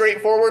fairly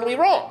straightforwardly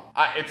wrong.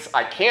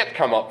 I can't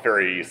come up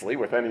very easily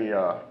with any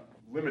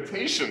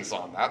limitations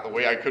on that the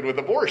way I could with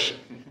abortion.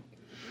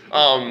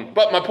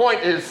 But my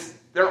point is,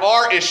 there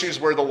are issues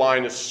where the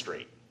line is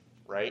straight,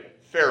 right?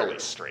 Fairly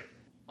straight.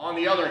 On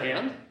the other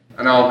hand,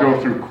 and I'll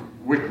go through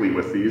quickly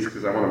with these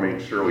because I want to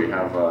make sure we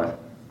have a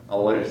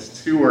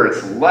list two where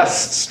it's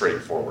less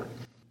straightforward.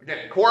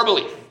 Again, core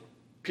belief.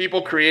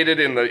 People created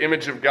in the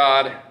image of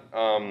God,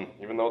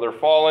 even though they're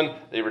fallen,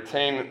 they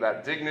retain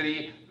that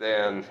dignity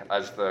then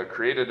as the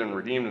created and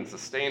redeemed and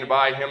sustained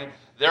by Him.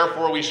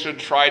 Therefore, we should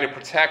try to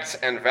protect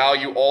and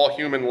value all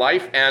human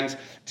life and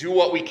do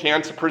what we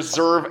can to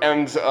preserve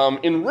and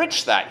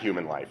enrich that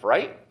human life,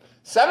 right?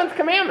 Seventh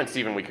commandments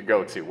even we could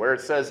go to, where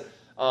it says,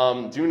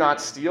 do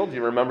not steal. Do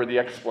you remember the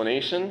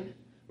explanation?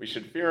 We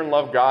should fear and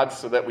love God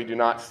so that we do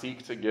not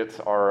seek to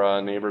get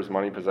our neighbor's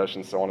money,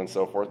 possessions, so on and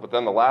so forth. But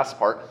then the last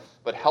part,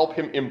 but help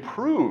him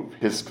improve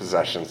his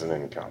possessions and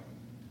income.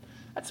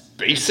 That's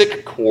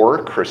basic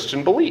core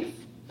Christian belief.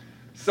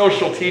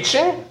 Social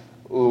teaching,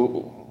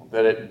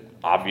 that it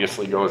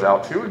obviously goes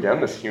out to,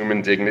 again, this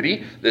human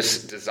dignity,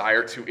 this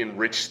desire to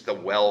enrich the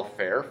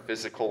welfare,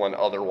 physical and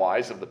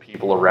otherwise, of the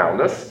people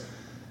around us,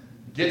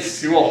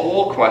 gets to a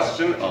whole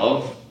question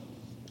of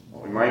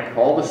what we might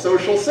call the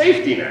social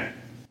safety net.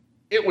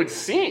 It would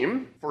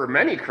seem, for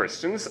many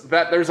Christians,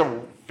 that there's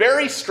a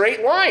very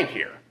straight line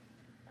here.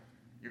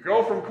 You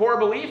go from core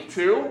belief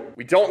to,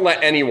 we don't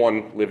let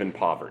anyone live in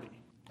poverty.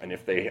 And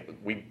if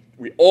we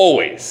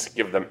always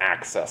give them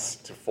access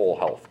to full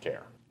health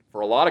care.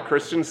 For a lot of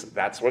Christians,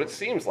 that's what it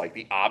seems like.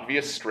 The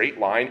obvious straight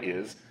line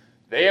is,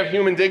 they have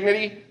human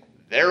dignity,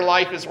 their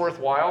life is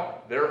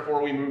worthwhile,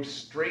 therefore we move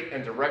straight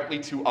and directly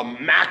to a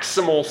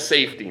maximal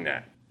safety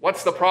net.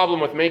 What's the problem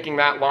with making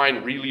that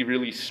line really,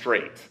 really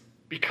straight?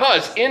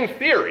 Because, in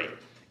theory,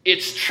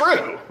 it's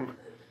true.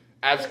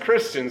 As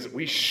Christians,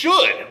 we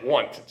should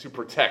want to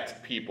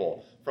protect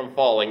people from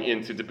falling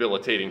into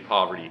debilitating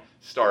poverty,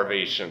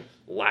 starvation,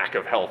 lack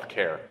of health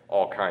care,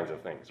 all kinds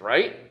of things,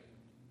 right?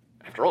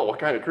 After all, what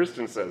kind of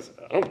Christian says,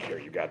 I don't care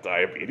you got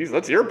diabetes,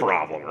 that's your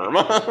problem,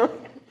 Irma.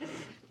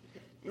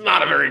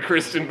 Not a very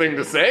Christian thing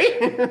to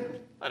say.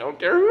 I don't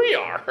care who you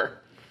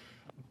are.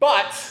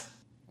 But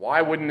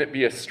why wouldn't it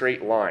be a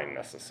straight line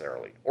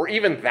necessarily? Or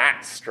even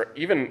that straight,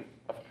 even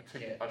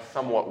a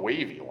somewhat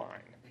wavy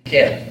line? You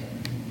can't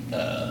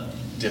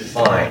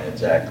define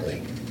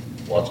exactly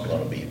what's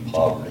going to be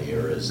poverty,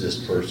 or is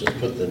this person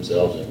put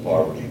themselves in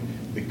poverty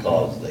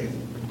because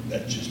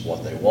that's just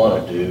what they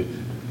want to do,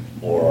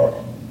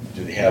 or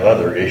do they have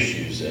other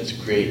issues that's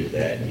created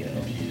that? You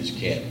just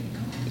can't,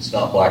 it's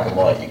not black and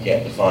white, you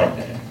can't define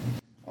that.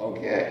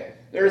 Okay.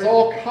 There's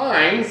all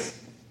kinds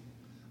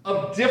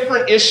of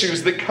different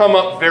issues that come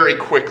up very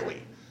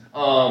quickly.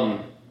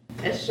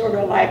 It's sort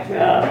of like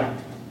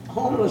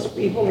homeless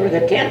people or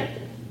the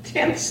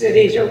tent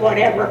cities or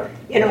whatever,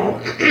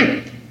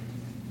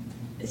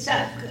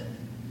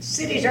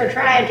 cities are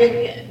trying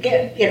to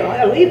get,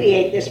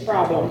 alleviate this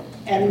problem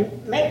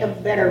and make a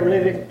better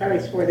living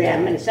place for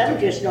them, and some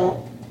just don't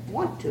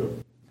want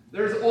to.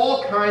 There's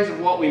all kinds of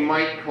what we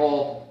might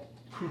call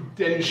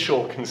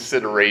prudential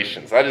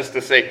considerations. That is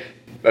to say,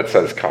 that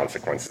says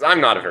consequences. I'm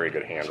not a very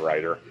good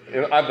handwriter.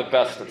 I'm the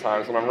best at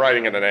times. When I'm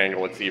writing at an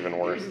angle, it's even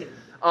worse.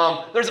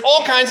 There's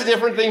all kinds of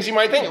different things you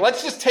might think.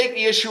 Let's just take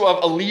the issue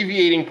of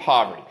alleviating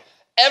poverty.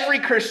 Every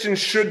Christian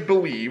should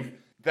believe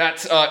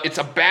that it's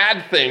a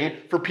bad thing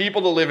for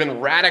people to live in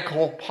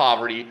radical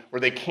poverty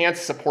where they can't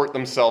support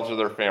themselves or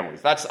their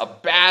families. That's a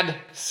bad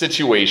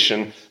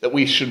situation that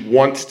we should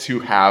want to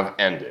have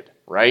ended,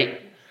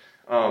 right?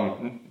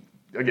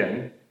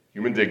 Again,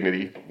 human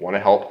dignity, want to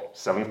help.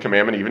 Seventh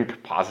commandment even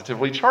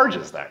positively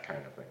charges that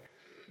kind of thing.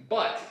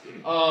 But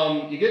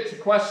you get to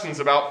questions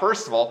about,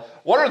 first of all,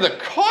 what are the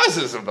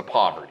causes of the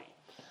poverty?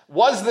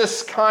 Was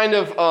this kind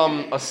of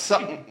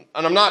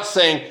and I'm not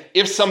saying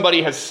if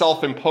somebody has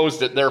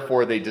self-imposed it,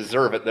 therefore they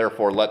deserve it,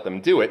 therefore let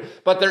them do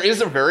it. But there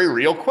is a very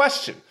real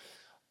question.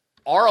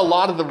 Are a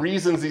lot of the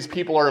reasons these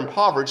people are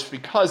impoverished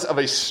because of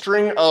a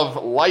string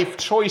of life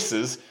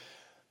choices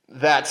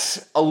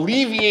that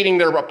alleviating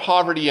their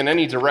poverty in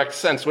any direct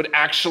sense would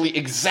actually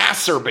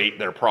exacerbate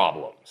their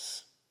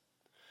problems.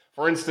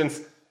 For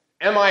instance,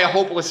 am I a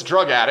hopeless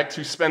drug addict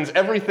who spends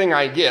everything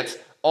I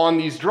get on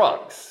these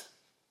drugs?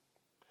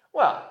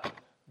 Well,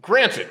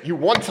 granted, you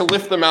want to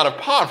lift them out of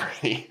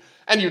poverty,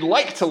 and you'd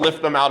like to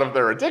lift them out of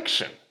their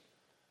addiction.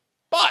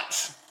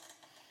 But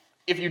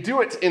if you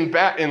do it in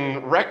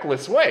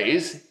reckless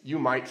ways, you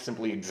might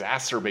simply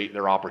exacerbate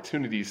their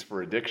opportunities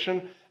for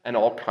addiction and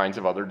all kinds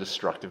of other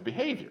destructive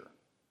behavior.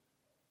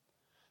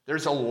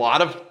 There's a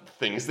lot of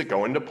things that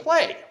go into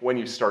play when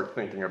you start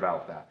thinking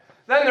about that.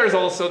 Then there's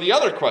also the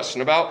other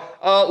question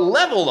about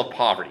level of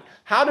poverty.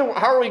 How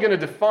are we going to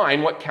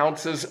define what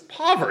counts as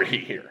poverty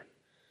here?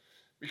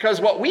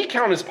 Because what we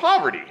count as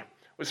poverty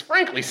was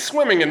frankly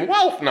swimming in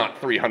wealth not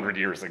 300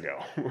 years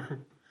ago.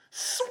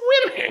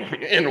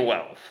 Swimming in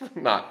wealth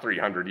not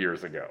 300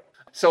 years ago.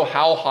 So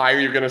how high are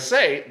you going to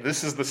say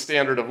this is the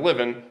standard of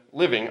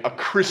living a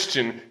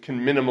Christian can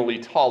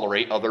minimally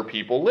tolerate other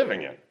people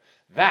living in?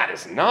 That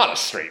is not a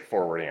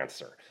straightforward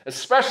answer,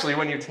 especially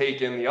when you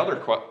take in the other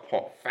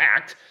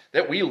fact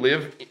that we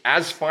live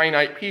as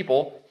finite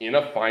people in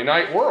a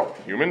finite world.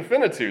 Human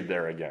finitude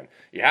there again.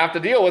 You have to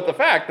deal with the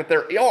fact that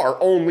there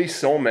are only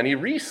so many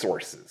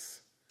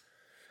resources.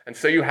 And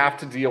so you have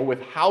to deal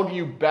with how do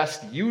you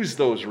best use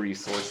those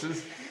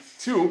resources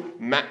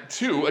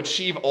to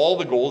achieve all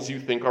the goals you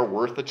think are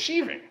worth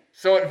achieving.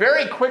 So it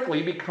very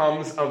quickly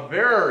becomes a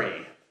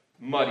very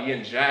muddy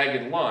and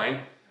jagged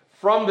line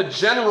from the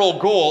general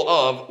goal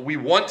of we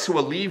want to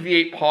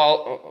alleviate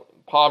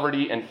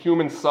poverty and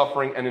human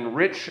suffering and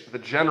enrich the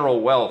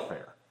general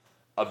welfare.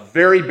 A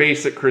very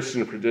basic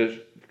Christian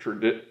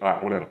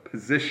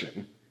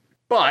position,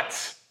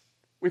 but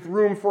with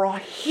room for a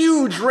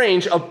huge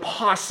range of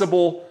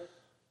possible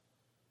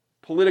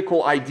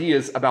political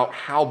ideas about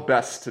how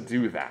best to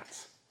do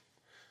that.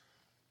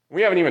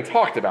 We haven't even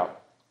talked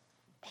about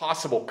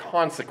possible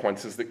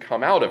consequences that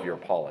come out of your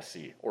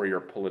policy or your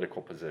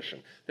political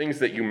position. Things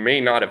that you may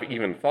not have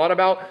even thought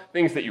about,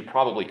 things that you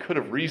probably could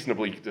have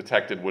reasonably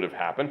detected would have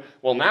happened.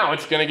 Well, now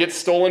it's going to get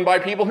stolen by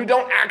people who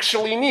don't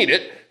actually need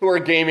it, who are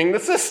gaming the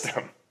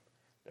system.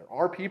 There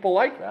are people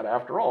like that.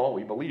 After all,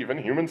 we believe in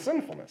human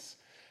sinfulness.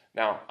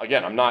 Now,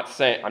 again, I'm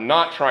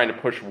not trying to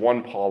push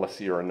one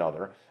policy or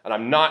another, and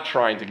I'm not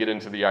trying to get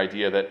into the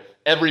idea that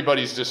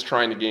everybody's just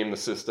trying to game the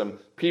system.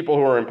 People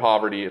who are in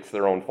poverty, it's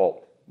their own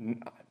fault.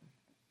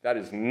 That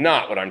is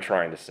not what I'm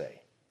trying to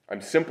say.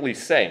 I'm simply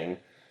saying,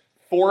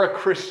 for a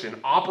Christian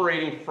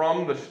operating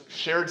from the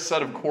shared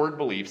set of core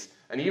beliefs,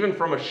 and even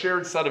from a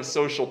shared set of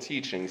social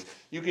teachings,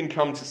 you can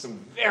come to some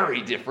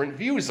very different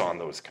views on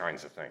those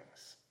kinds of things.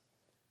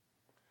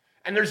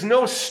 And there's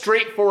no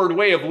straightforward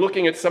way of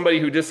looking at somebody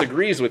who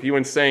disagrees with you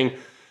and saying,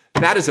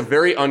 that is a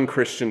very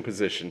unchristian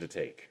position to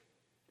take.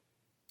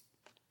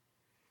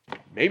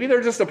 Maybe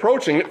they're just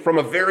approaching it from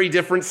a very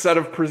different set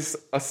of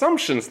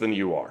assumptions than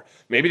you are.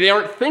 Maybe they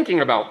aren't thinking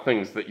about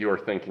things that you're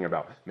thinking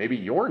about. Maybe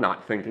you're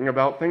not thinking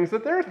about things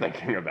that they're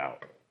thinking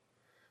about.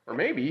 Or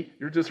maybe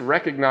you're just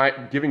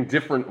giving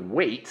different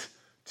weight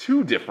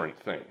to different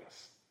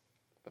things.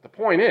 But the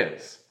point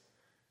is,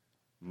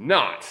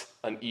 not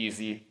an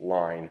easy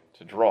line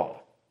to draw.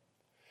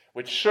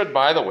 Which should,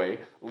 by the way,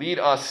 lead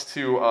us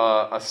to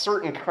a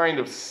certain kind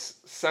of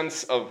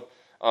sense of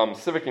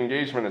civic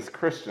engagement as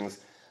Christians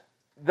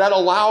that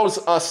allows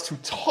us to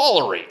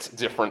tolerate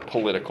different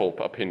political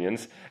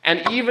opinions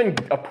and even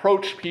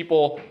approach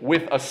people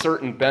with a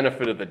certain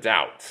benefit of the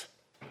doubt.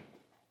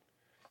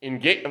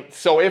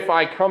 So if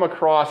I come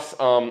across,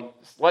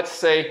 let's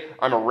say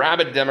I'm a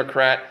rabid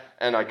Democrat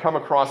and I come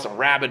across a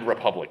rabid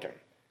Republican.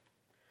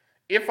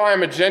 If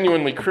I'm a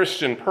genuinely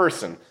Christian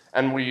person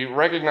and we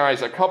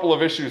recognize a couple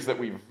of issues that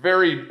we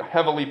very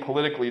heavily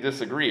politically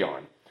disagree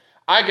on,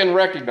 I can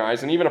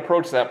recognize and even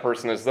approach that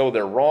person as though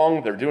they're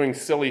wrong, they're doing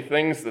silly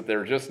things, that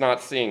they're just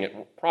not seeing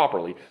it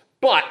properly.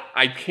 But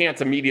I can't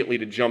immediately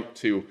jump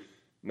to,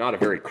 not a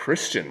very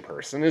Christian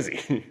person, is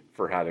he,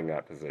 for having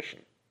that position.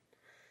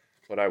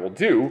 What I will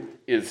do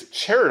is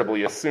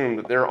charitably assume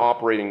that they're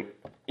operating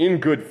in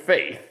good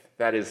faith,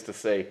 that is to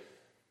say,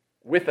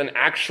 with an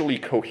actually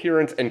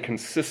coherent and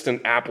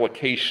consistent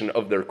application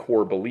of their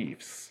core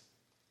beliefs,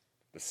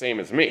 the same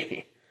as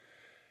me,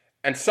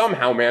 and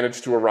somehow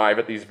manage to arrive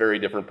at these very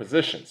different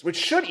positions, which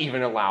should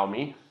even allow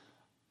me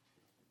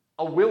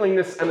a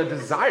willingness and a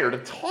desire to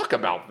talk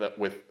about that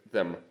with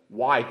them,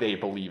 why they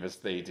believe as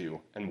they do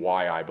and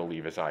why I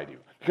believe as I do.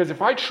 Because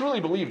if I truly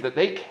believe that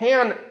they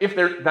can,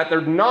 that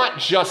they're not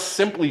just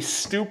simply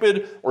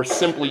stupid or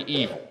simply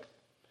evil,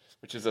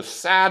 which is a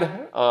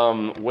sad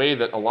way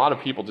that a lot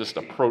of people just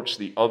approach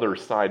the other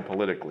side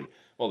politically.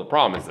 Well, the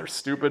problem is they're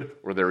stupid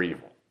or they're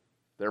evil.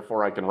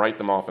 Therefore, I can write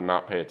them off and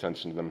not pay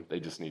attention to them.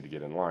 They just need to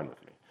get in line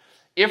with me.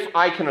 If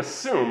I can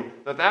assume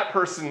that that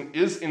person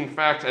is, in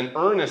fact, an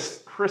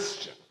earnest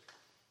Christian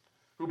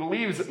who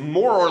believes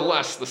more or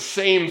less the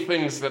same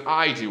things that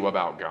I do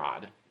about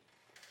God,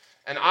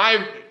 and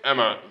I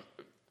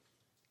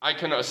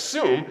can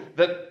assume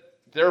that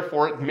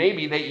therefore,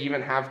 maybe they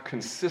even have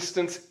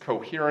consistent,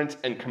 coherent,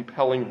 and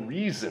compelling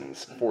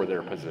reasons for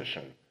their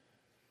position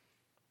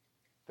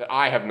that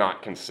I have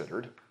not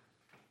considered,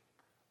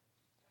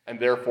 and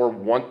therefore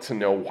want to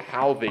know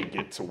how they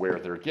get to where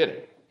they're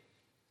getting.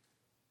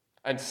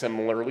 And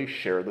similarly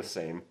share the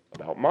same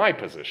about my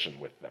position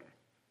with them.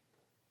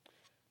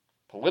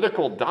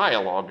 Political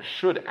dialogue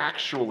should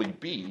actually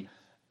be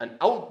an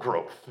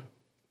outgrowth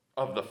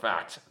of the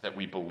fact that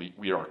we believe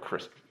we are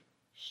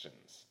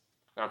Christians.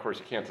 Now, of course,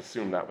 you can't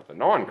assume that with a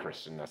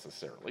non-Christian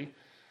necessarily,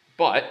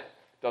 but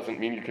doesn't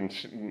mean you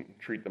can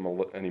treat them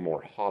any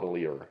more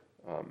haughtily or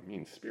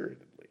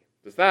mean-spiritedly.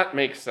 Does that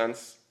make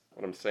sense,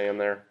 what I'm saying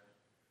there?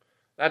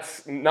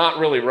 That's not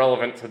really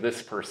relevant to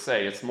this per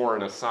se. It's more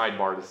in a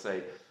sidebar to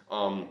say,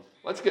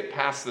 let's get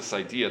past this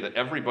idea that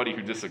everybody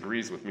who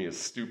disagrees with me is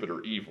stupid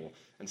or evil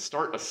and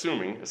start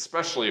assuming,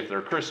 especially if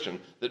they're Christian,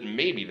 that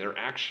maybe they're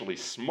actually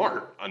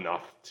smart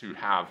enough to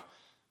have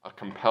a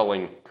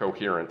compelling,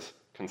 coherent,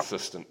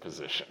 consistent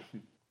position.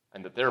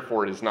 And that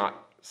therefore it is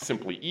not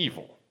simply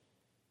evil,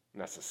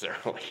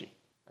 necessarily.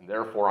 And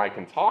therefore I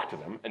can talk to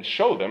them and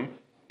show them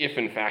if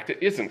in fact it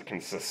isn't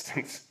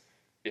consistent,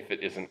 if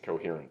it isn't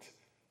coherent,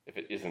 if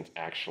it isn't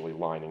actually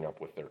lining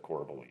up with their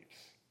core beliefs,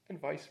 and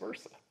vice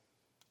versa.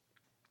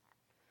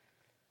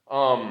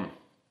 Now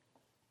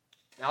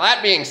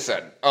that being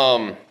said,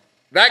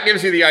 that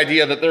gives you the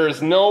idea that there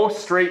is no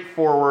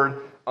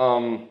straightforward,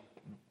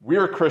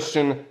 we're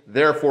Christian,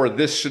 therefore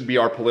this should be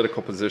our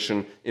political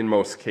position in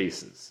most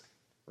cases,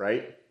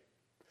 right?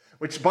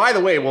 Which, by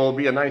the way, will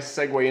be a nice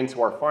segue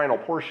into our final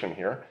portion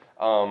here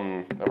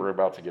that we're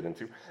about to get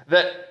into.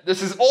 That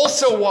this is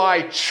also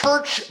why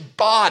church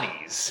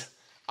bodies,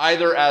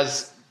 either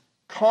as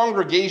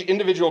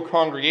individual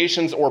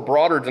congregations or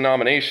broader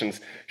denominations,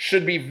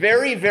 should be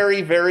very,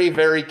 very, very,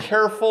 very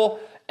careful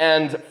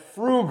and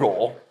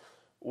frugal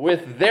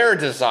with their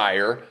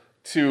desire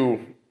to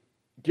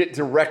get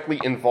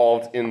directly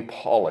involved in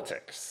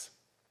politics.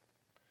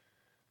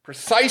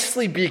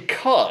 Precisely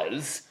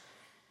because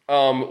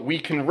we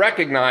can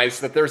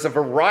recognize that there's a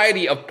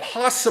variety of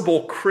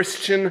possible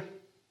Christian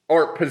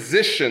or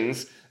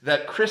positions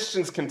that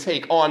Christians can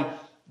take on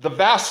the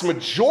vast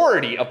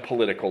majority of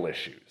political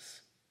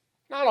issues.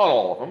 Not on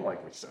all of them,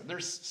 like we said.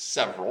 There's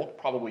several,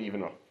 probably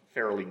even a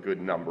fairly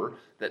good number,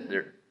 that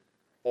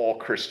all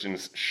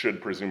Christians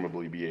should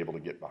presumably be able to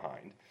get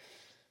behind.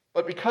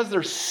 But because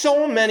there's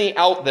so many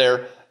out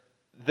there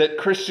that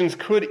Christians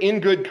could, in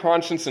good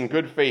conscience and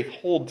good faith,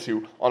 hold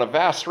to on a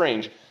vast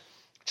range,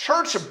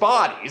 church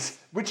bodies,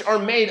 which are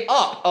made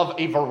up of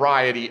a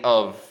variety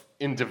of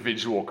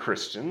individual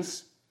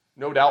Christians,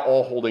 no doubt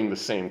all holding the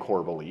same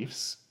core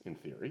beliefs, in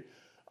theory,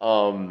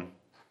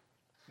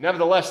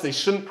 nevertheless, they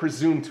shouldn't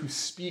presume to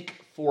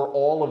speak for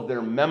all of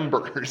their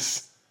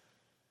members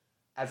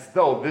as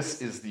though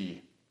this is the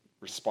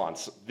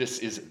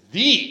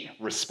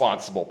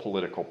responsible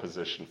political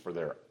position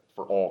for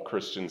all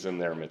Christians in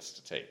their midst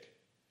to take.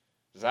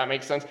 Does that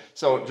make sense?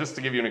 So just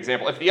to give you an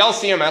example, if the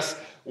LCMS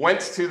went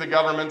to the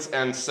government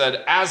and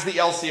said, as the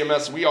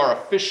LCMS, we are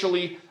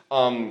officially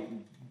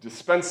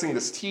dispensing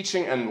this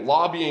teaching and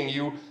lobbying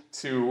you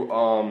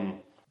to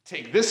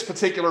take this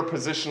particular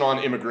position on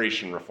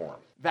immigration reform,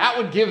 that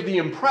would give the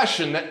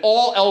impression that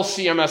all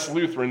LCMS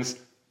Lutherans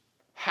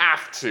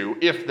have to,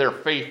 if they're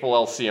faithful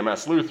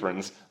LCMS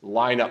Lutherans,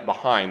 line up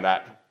behind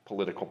that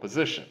political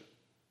position,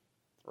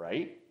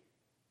 right?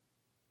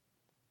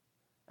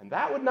 And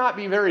that would not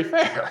be very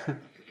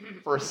fair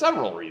for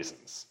several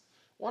reasons.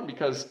 One,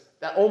 because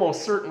that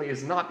almost certainly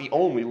is not the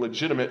only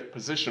legitimate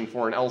position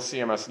for an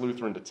LCMS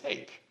Lutheran to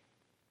take.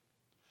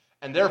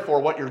 And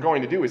therefore, what you're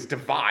going to do is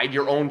divide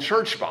your own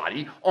church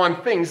body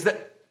on things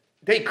that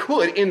they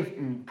could,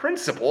 in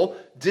principle,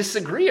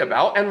 disagree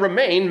about and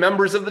remain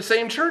members of the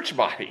same church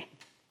body.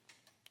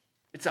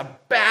 It's a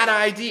bad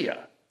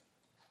idea.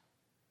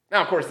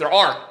 Now, of course, there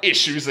are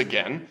issues,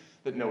 again,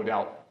 that no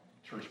doubt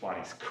church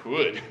bodies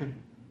could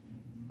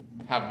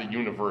have the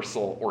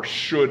universal or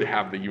should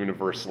have the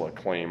universal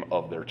acclaim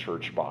of their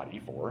church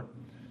body for.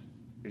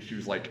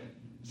 Issues like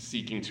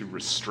seeking to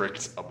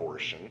restrict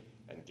abortion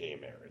and gay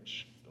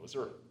marriage. Those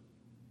are,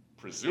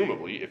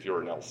 presumably, if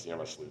you're an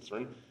LCMS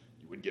Lutheran,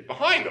 you would get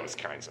behind those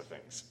kinds of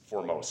things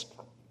for most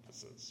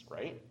purposes,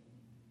 right?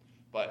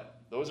 But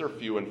those are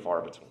few and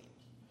far between.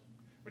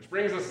 Which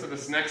brings us to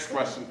this next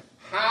question.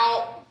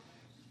 How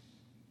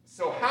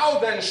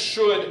then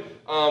should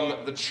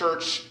the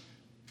church,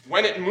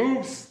 when it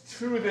moves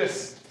to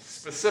this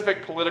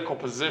specific political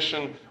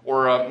position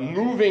or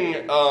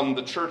moving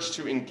the church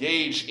to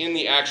engage in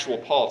the actual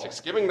politics,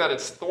 given that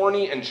it's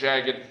thorny and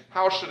jagged,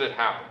 how should it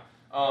happen?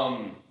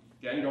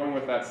 Again, going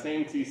with that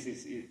same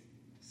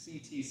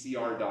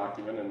CTCR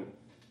document and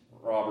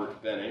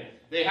Robert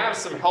Bennett, they have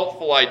some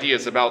helpful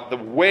ideas about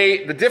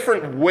the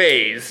different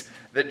ways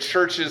that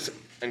churches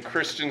and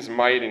Christians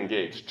might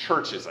engage.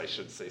 Churches, I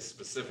should say,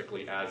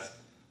 specifically as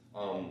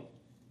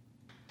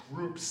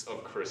groups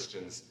of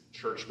Christians,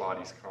 church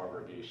bodies,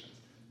 congregations.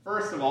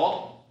 First of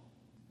all,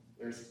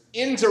 there's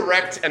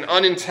indirect and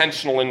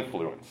unintentional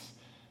influence.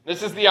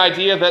 This is the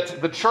idea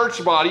that the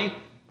church body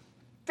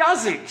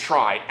doesn't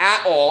try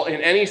at all, in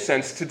any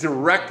sense, to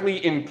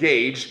directly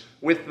engage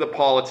with the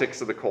politics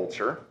of the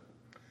culture,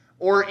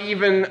 or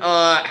even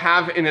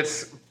have in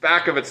its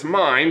back of its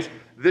mind,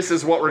 this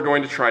is what we're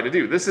going to try to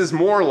do. This is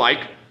more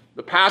like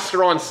the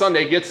pastor on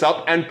Sunday gets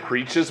up and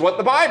preaches what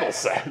the Bible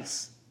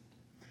says.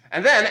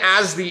 And then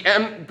as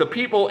the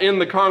people in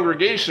the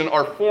congregation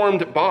are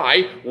formed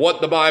by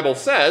what the Bible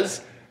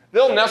says,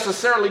 they'll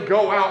necessarily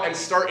go out and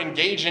start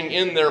engaging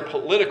in their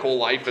political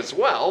life as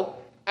well,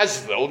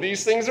 as though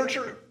these things are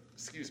true.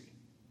 Excuse me.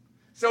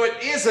 So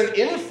it is an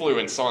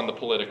influence on the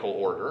political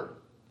order,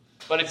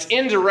 but it's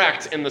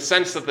indirect in the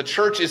sense that the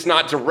church is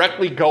not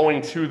directly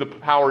going to the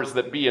powers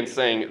that be and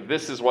saying,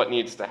 this is what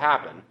needs to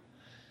happen.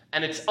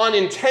 And it's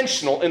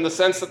unintentional in the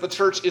sense that the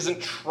church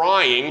isn't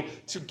trying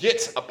to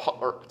get a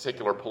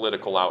particular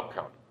political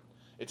outcome.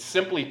 It's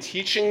simply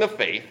teaching the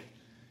faith,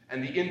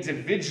 and the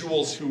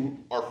individuals who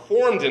are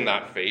formed in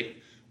that faith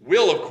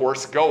will, of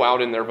course, go out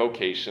in their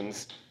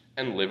vocations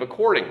and live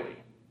accordingly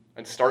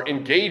and start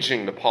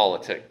engaging the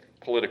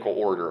political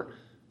order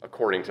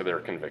according to their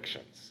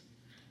convictions.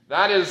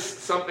 That is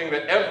something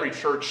that every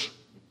church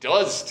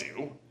does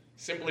do,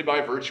 simply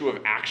by virtue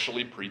of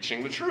actually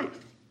preaching the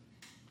truth.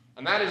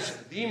 And that is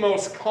the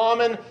most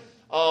common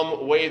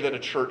way that a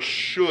church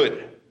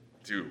should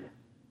do,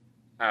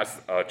 as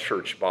a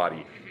church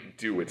body,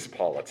 do its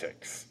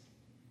politics.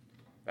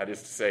 That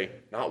is to say,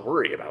 not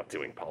worry about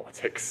doing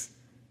politics.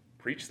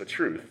 Preach the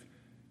truth.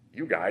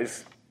 You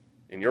guys,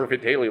 in your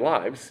daily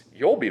lives,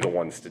 you'll be the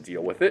ones to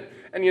deal with it.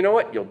 And you know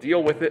what? You'll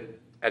deal with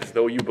it as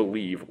though you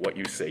believe what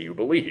you say you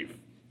believe.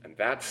 And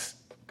that's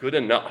good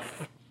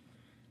enough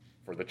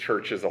for the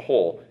church as a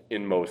whole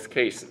in most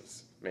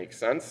cases. Make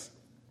sense?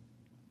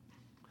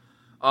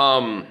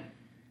 Then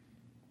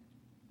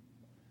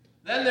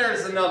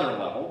there's another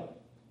level.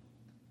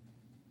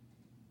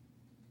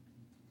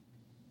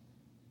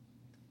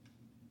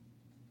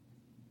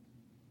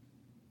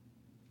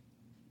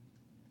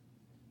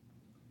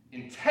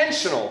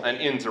 Intentional and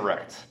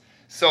indirect.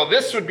 So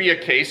this would be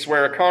a case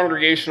where a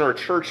congregation or a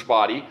church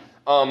body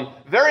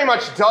very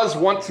much does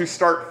want to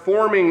start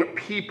forming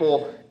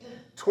people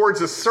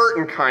towards a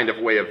certain kind of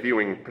way of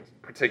viewing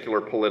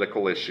particular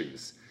political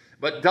issues,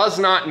 but does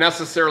not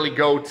necessarily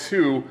go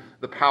to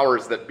the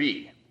powers that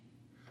be.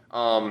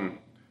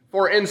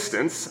 For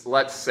instance,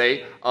 let's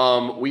say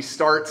we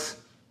start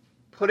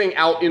putting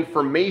out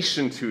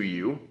information to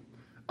you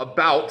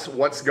about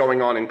what's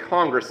going on in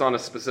Congress on a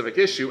specific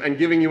issue and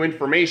giving you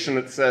information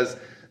that says,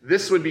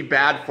 this would be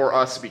bad for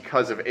us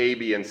because of A,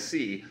 B, and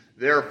C.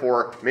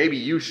 Therefore, maybe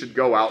you should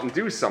go out and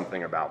do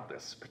something about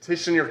this.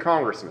 Petition your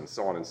congressman,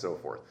 so on and so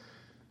forth.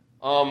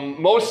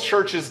 Most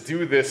churches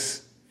do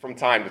this from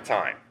time to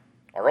time.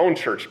 Our own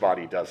church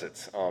body does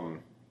it,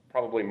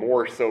 probably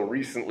more so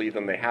recently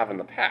than they have in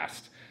the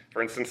past.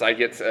 For instance, I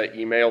get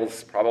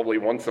emails probably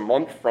once a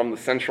month from the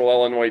Central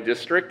Illinois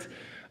District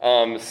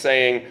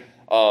saying,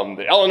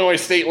 the Illinois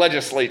State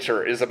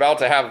Legislature is about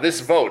to have this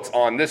vote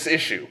on this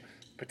issue.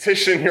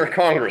 Petition your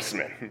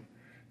congressman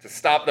to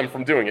stop them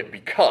from doing it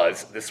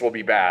because this will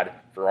be bad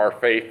for our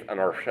faith and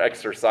our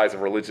exercise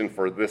of religion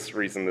for this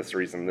reason, this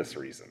reason, this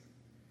reason.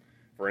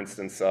 For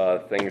instance,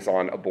 things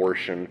on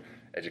abortion,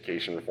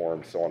 education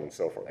reform, so on and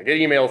so forth. I get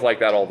emails like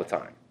that all the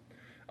time.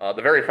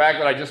 The very fact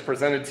that I just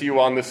presented to you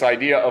on this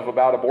idea of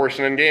about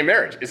abortion and gay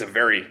marriage is a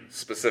very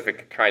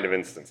specific kind of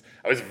instance.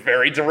 I was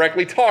very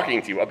directly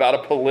talking to you about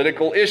a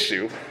political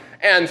issue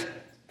and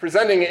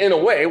presenting it in a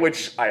way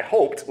which I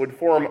hoped would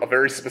form a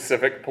very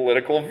specific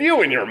political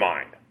view in your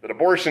mind, that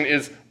abortion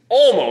is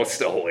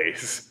almost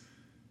always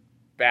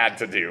bad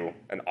to do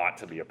and ought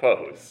to be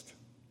opposed.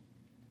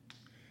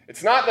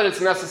 It's not that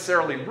it's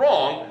necessarily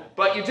wrong,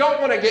 but you don't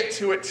want to get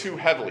to it too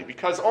heavily,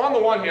 because on the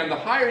one hand, the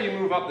higher you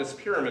move up this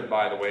pyramid,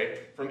 by the way,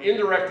 from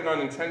indirect and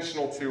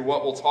unintentional to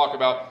what we'll talk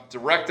about,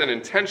 direct and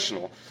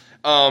intentional,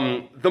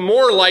 the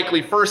more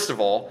likely, first of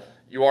all,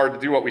 you are to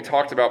do what we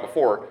talked about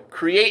before,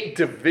 create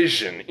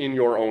division in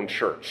your own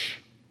church.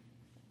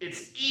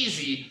 It's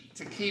easy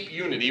to keep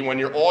unity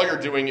when all you're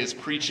doing is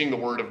preaching the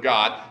Word of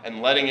God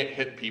and letting it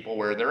hit people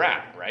where they're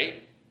at,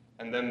 right?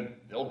 And then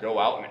they'll go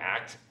out and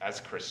act as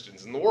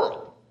Christians in the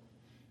world.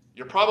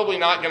 You're probably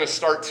not going to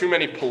start too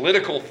many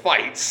political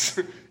fights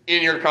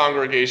in your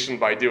congregation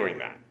by doing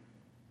that.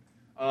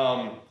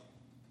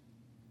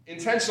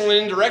 Intentional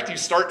and indirect, you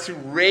start to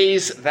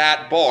raise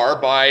that bar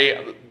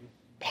by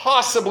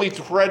possibly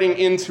treading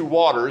into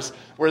waters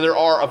where there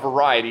are a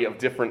variety of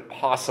different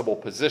possible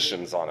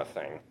positions on a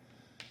thing,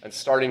 and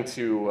starting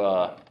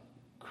to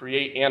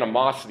create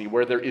animosity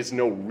where there is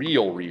no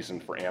real reason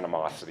for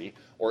animosity,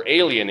 or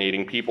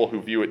alienating people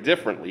who view it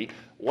differently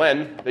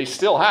when they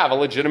still have a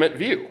legitimate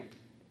view.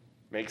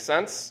 Make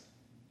sense?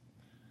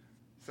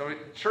 So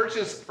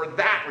churches, for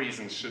that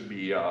reason, should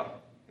be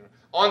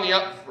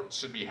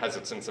should be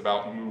hesitant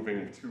about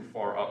moving too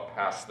far up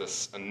past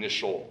this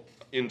initial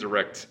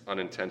indirect,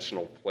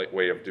 unintentional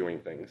way of doing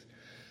things.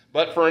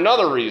 But for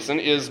another reason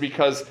is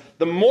because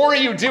the more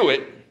you do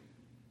it,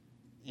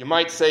 you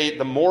might say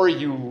the more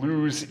you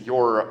lose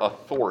your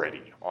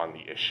authority. on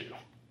the issue.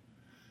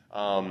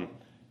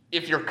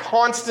 If you're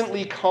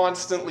constantly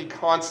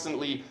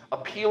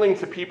appealing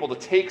to people to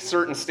take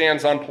certain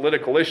stands on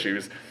political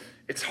issues,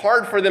 it's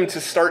hard for them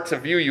to start to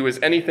view you as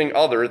anything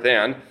other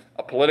than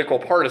a political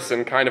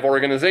partisan kind of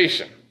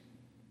organization.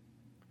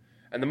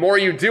 And the more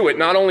you do it,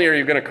 not only are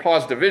you going to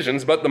cause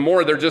divisions, but the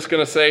more they're just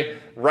going to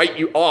write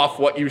you off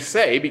what you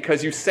say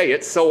because you say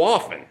it so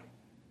often.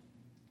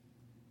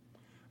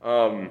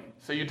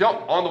 So you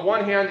don't, on the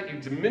one hand, you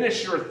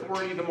diminish your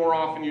authority the more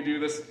often you do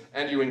this,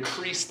 and you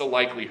increase the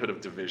likelihood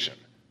of division.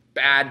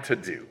 Bad to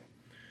do.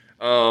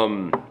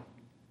 The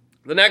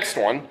next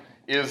one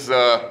is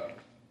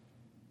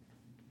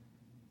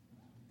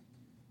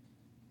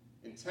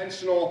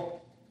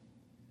intentional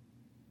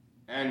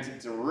and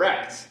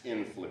direct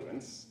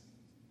influence.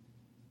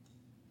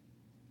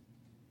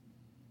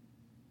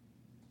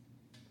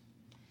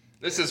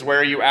 This is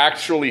where you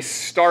actually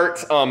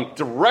start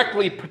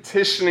directly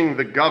petitioning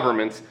the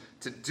government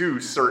to do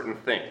certain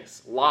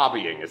things.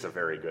 Lobbying is a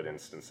very good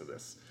instance of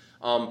this.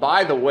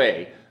 By the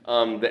way,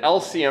 the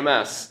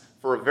LCMS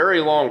for a very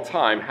long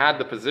time had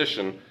the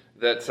position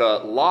that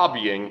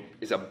lobbying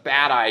is a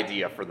bad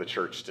idea for the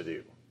church to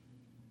do.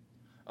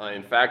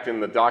 In fact, in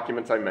the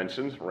document I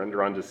mentioned,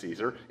 Render Unto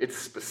Caesar, it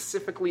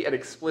specifically and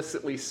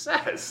explicitly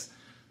says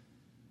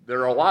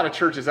there are a lot of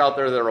churches out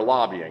there that are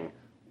lobbying.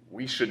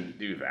 We shouldn't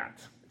do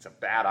that. It's a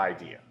bad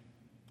idea.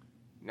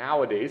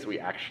 Nowadays, we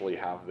actually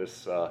have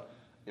this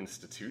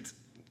institute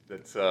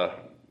that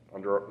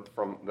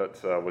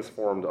was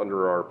formed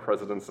under our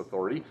president's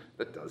authority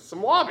that does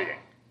some lobbying.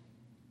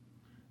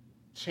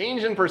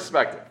 Change in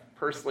perspective.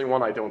 Personally,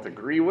 one I don't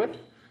agree with,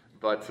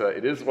 but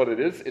it is what it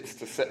is.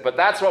 But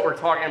that's what we're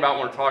talking about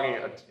when we're talking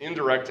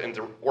indirect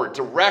or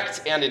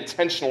direct and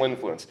intentional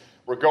influence.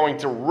 We're going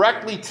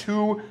directly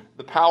to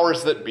the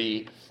powers that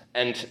be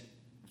and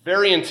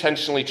very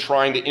intentionally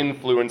trying to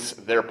influence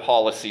their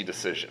policy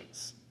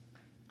decisions.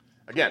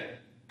 Again,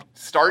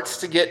 starts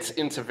to get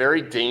into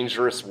very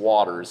dangerous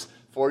waters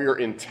for your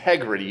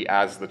integrity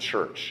as the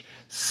church.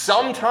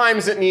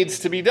 Sometimes it needs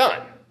to be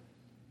done.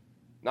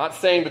 Not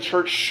saying the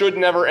church should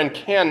never and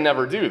can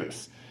never do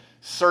this.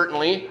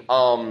 Certainly,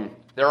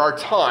 there are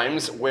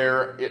times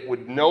where it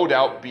would no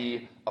doubt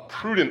be a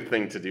prudent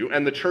thing to do,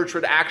 and the church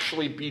would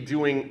actually be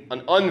doing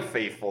an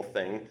unfaithful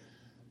thing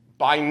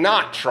by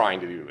not trying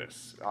to do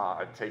this.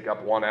 Take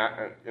up one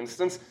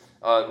instance.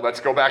 Let's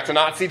go back to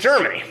Nazi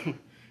Germany.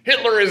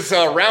 Hitler is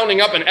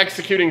rounding up and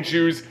executing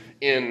Jews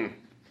in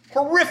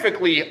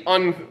horrifically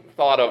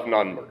unthought of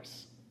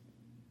numbers.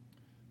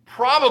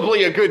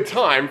 Probably a good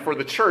time for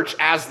the church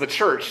as the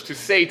church to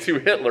say to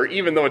Hitler,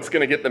 even though it's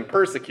going to get them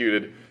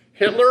persecuted,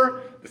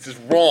 Hitler, this is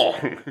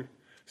wrong.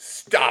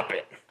 Stop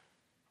it.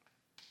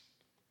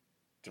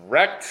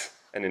 Direct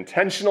and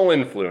intentional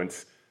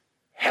influence,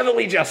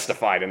 heavily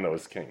justified in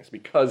those things,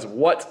 because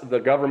what the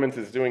government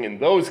is doing in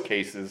those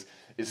cases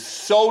is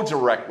so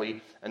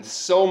directly and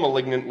so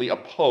malignantly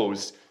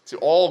opposed to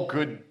all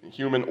good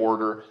human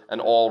order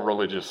and all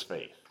religious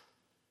faith.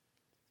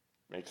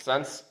 Make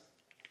sense?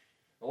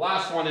 The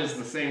last one is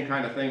the same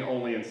kind of thing,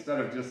 only instead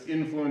of just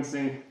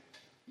influencing,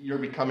 you're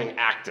becoming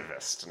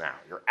activist now.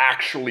 You're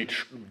actually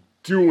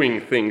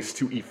doing things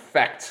to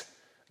effect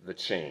the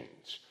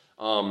change.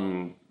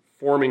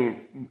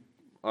 Forming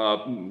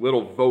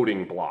little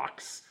voting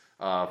blocks,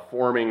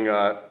 forming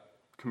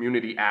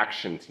community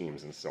action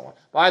teams, and so on.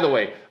 By the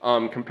way,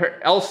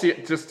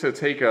 just to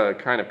take a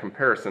kind of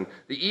comparison,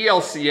 the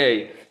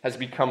ELCA has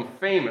become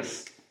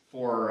famous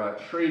for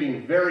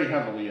trading very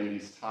heavily in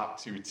these top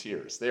two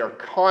tiers. They are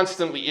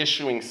constantly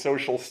issuing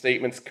social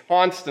statements,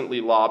 constantly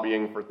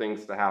lobbying for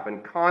things to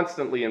happen,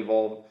 constantly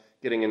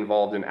getting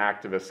involved in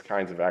activist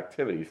kinds of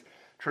activities.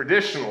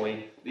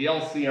 Traditionally, the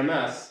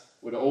LCMS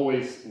would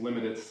always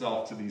limit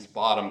itself to these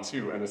bottom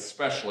two, and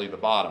especially the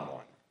bottom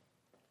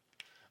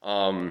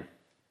one.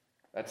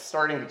 That's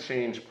starting to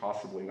change,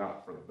 possibly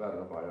not for the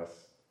better, by us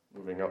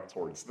moving up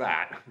towards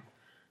that.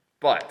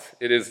 But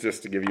it is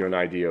just to give you an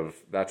idea of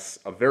that's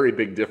a very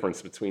big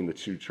difference between the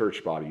two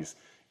church bodies.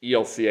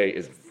 ELCA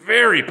is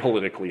very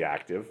politically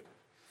active,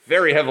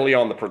 very heavily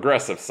on the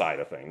progressive side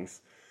of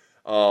things.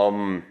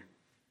 Well,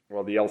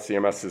 the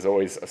LCMS has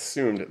always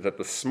assumed that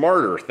the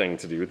smarter thing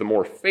to do, the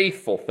more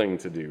faithful thing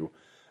to do,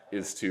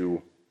 is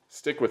to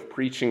stick with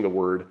preaching the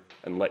word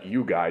and let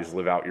you guys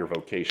live out your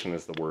vocation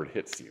as the word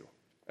hits you.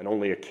 And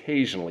only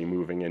occasionally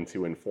moving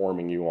into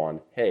informing you on,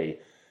 hey,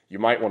 you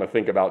might want to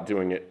think about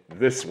doing it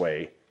this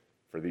way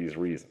for these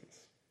reasons.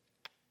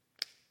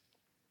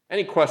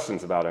 Any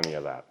questions about any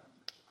of that?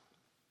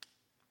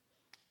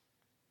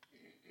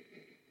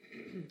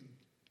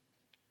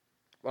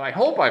 What I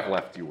hope I've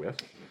left you with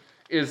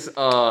is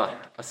a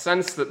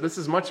sense that this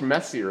is much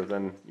messier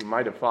than you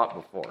might have thought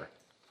before.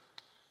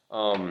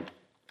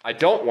 I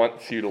don't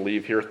want you to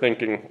leave here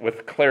thinking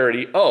with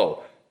clarity,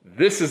 oh,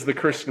 this is the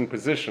Christian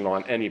position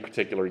on any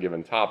particular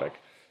given topic.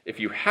 If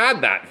you had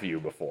that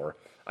view before,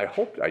 I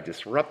hope I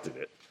disrupted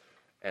it,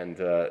 and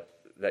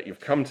that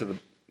you've come to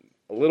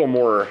a little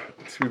more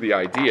to the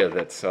idea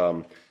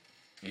that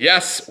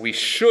Yes, we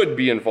should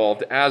be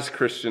involved as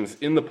Christians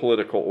in the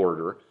political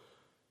order.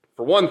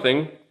 For one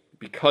thing,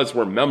 because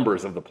we're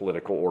members of the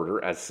political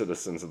order as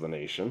citizens of the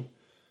nation.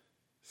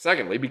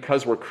 Secondly,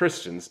 because we're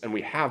Christians and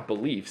we have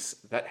beliefs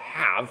that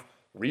have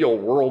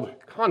real-world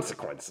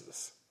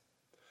consequences.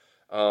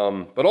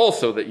 But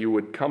also that you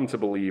would come to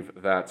believe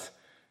that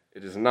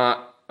it is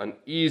not an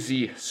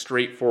easy,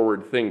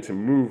 straightforward thing to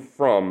move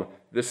from,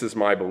 this is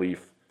my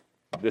belief,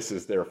 this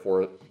is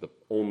therefore the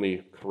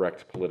only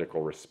correct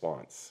political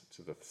response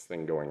to this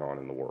thing going on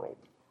in the world.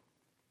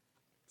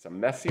 It's a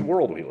messy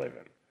world we live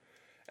in.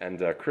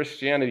 And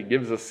Christianity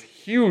gives us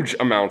huge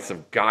amounts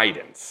of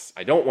guidance.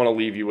 I don't want to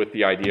leave you with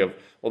the idea of,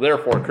 well,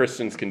 therefore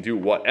Christians can do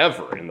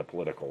whatever in the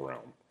political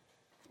realm.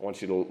 I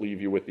want you to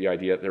leave you with the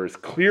idea that there is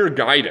clear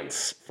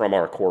guidance from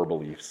our core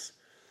beliefs,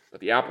 but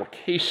the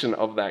application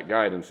of that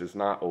guidance is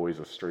not always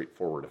a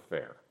straightforward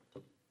affair.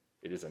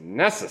 It is a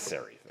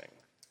necessary thing,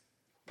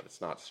 but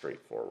it's not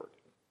straightforward.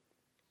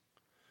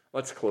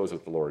 Let's close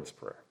with the Lord's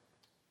Prayer.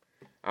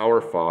 Our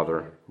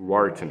Father, who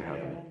art in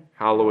heaven,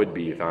 hallowed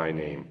be thy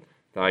name.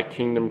 Thy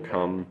kingdom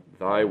come,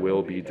 thy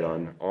will be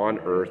done, on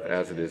earth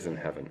as it is in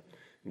heaven.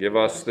 Give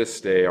us this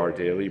day our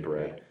daily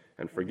bread,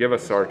 and forgive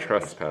us our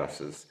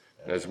trespasses,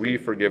 as we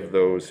forgive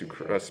those who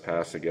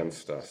trespass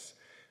against us.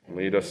 And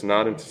lead us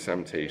not into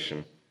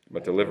temptation,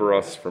 but deliver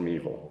us from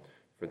evil.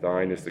 For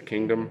thine is the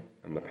kingdom,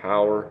 and the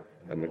power,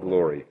 and the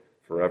glory,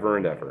 forever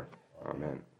and ever. Amen.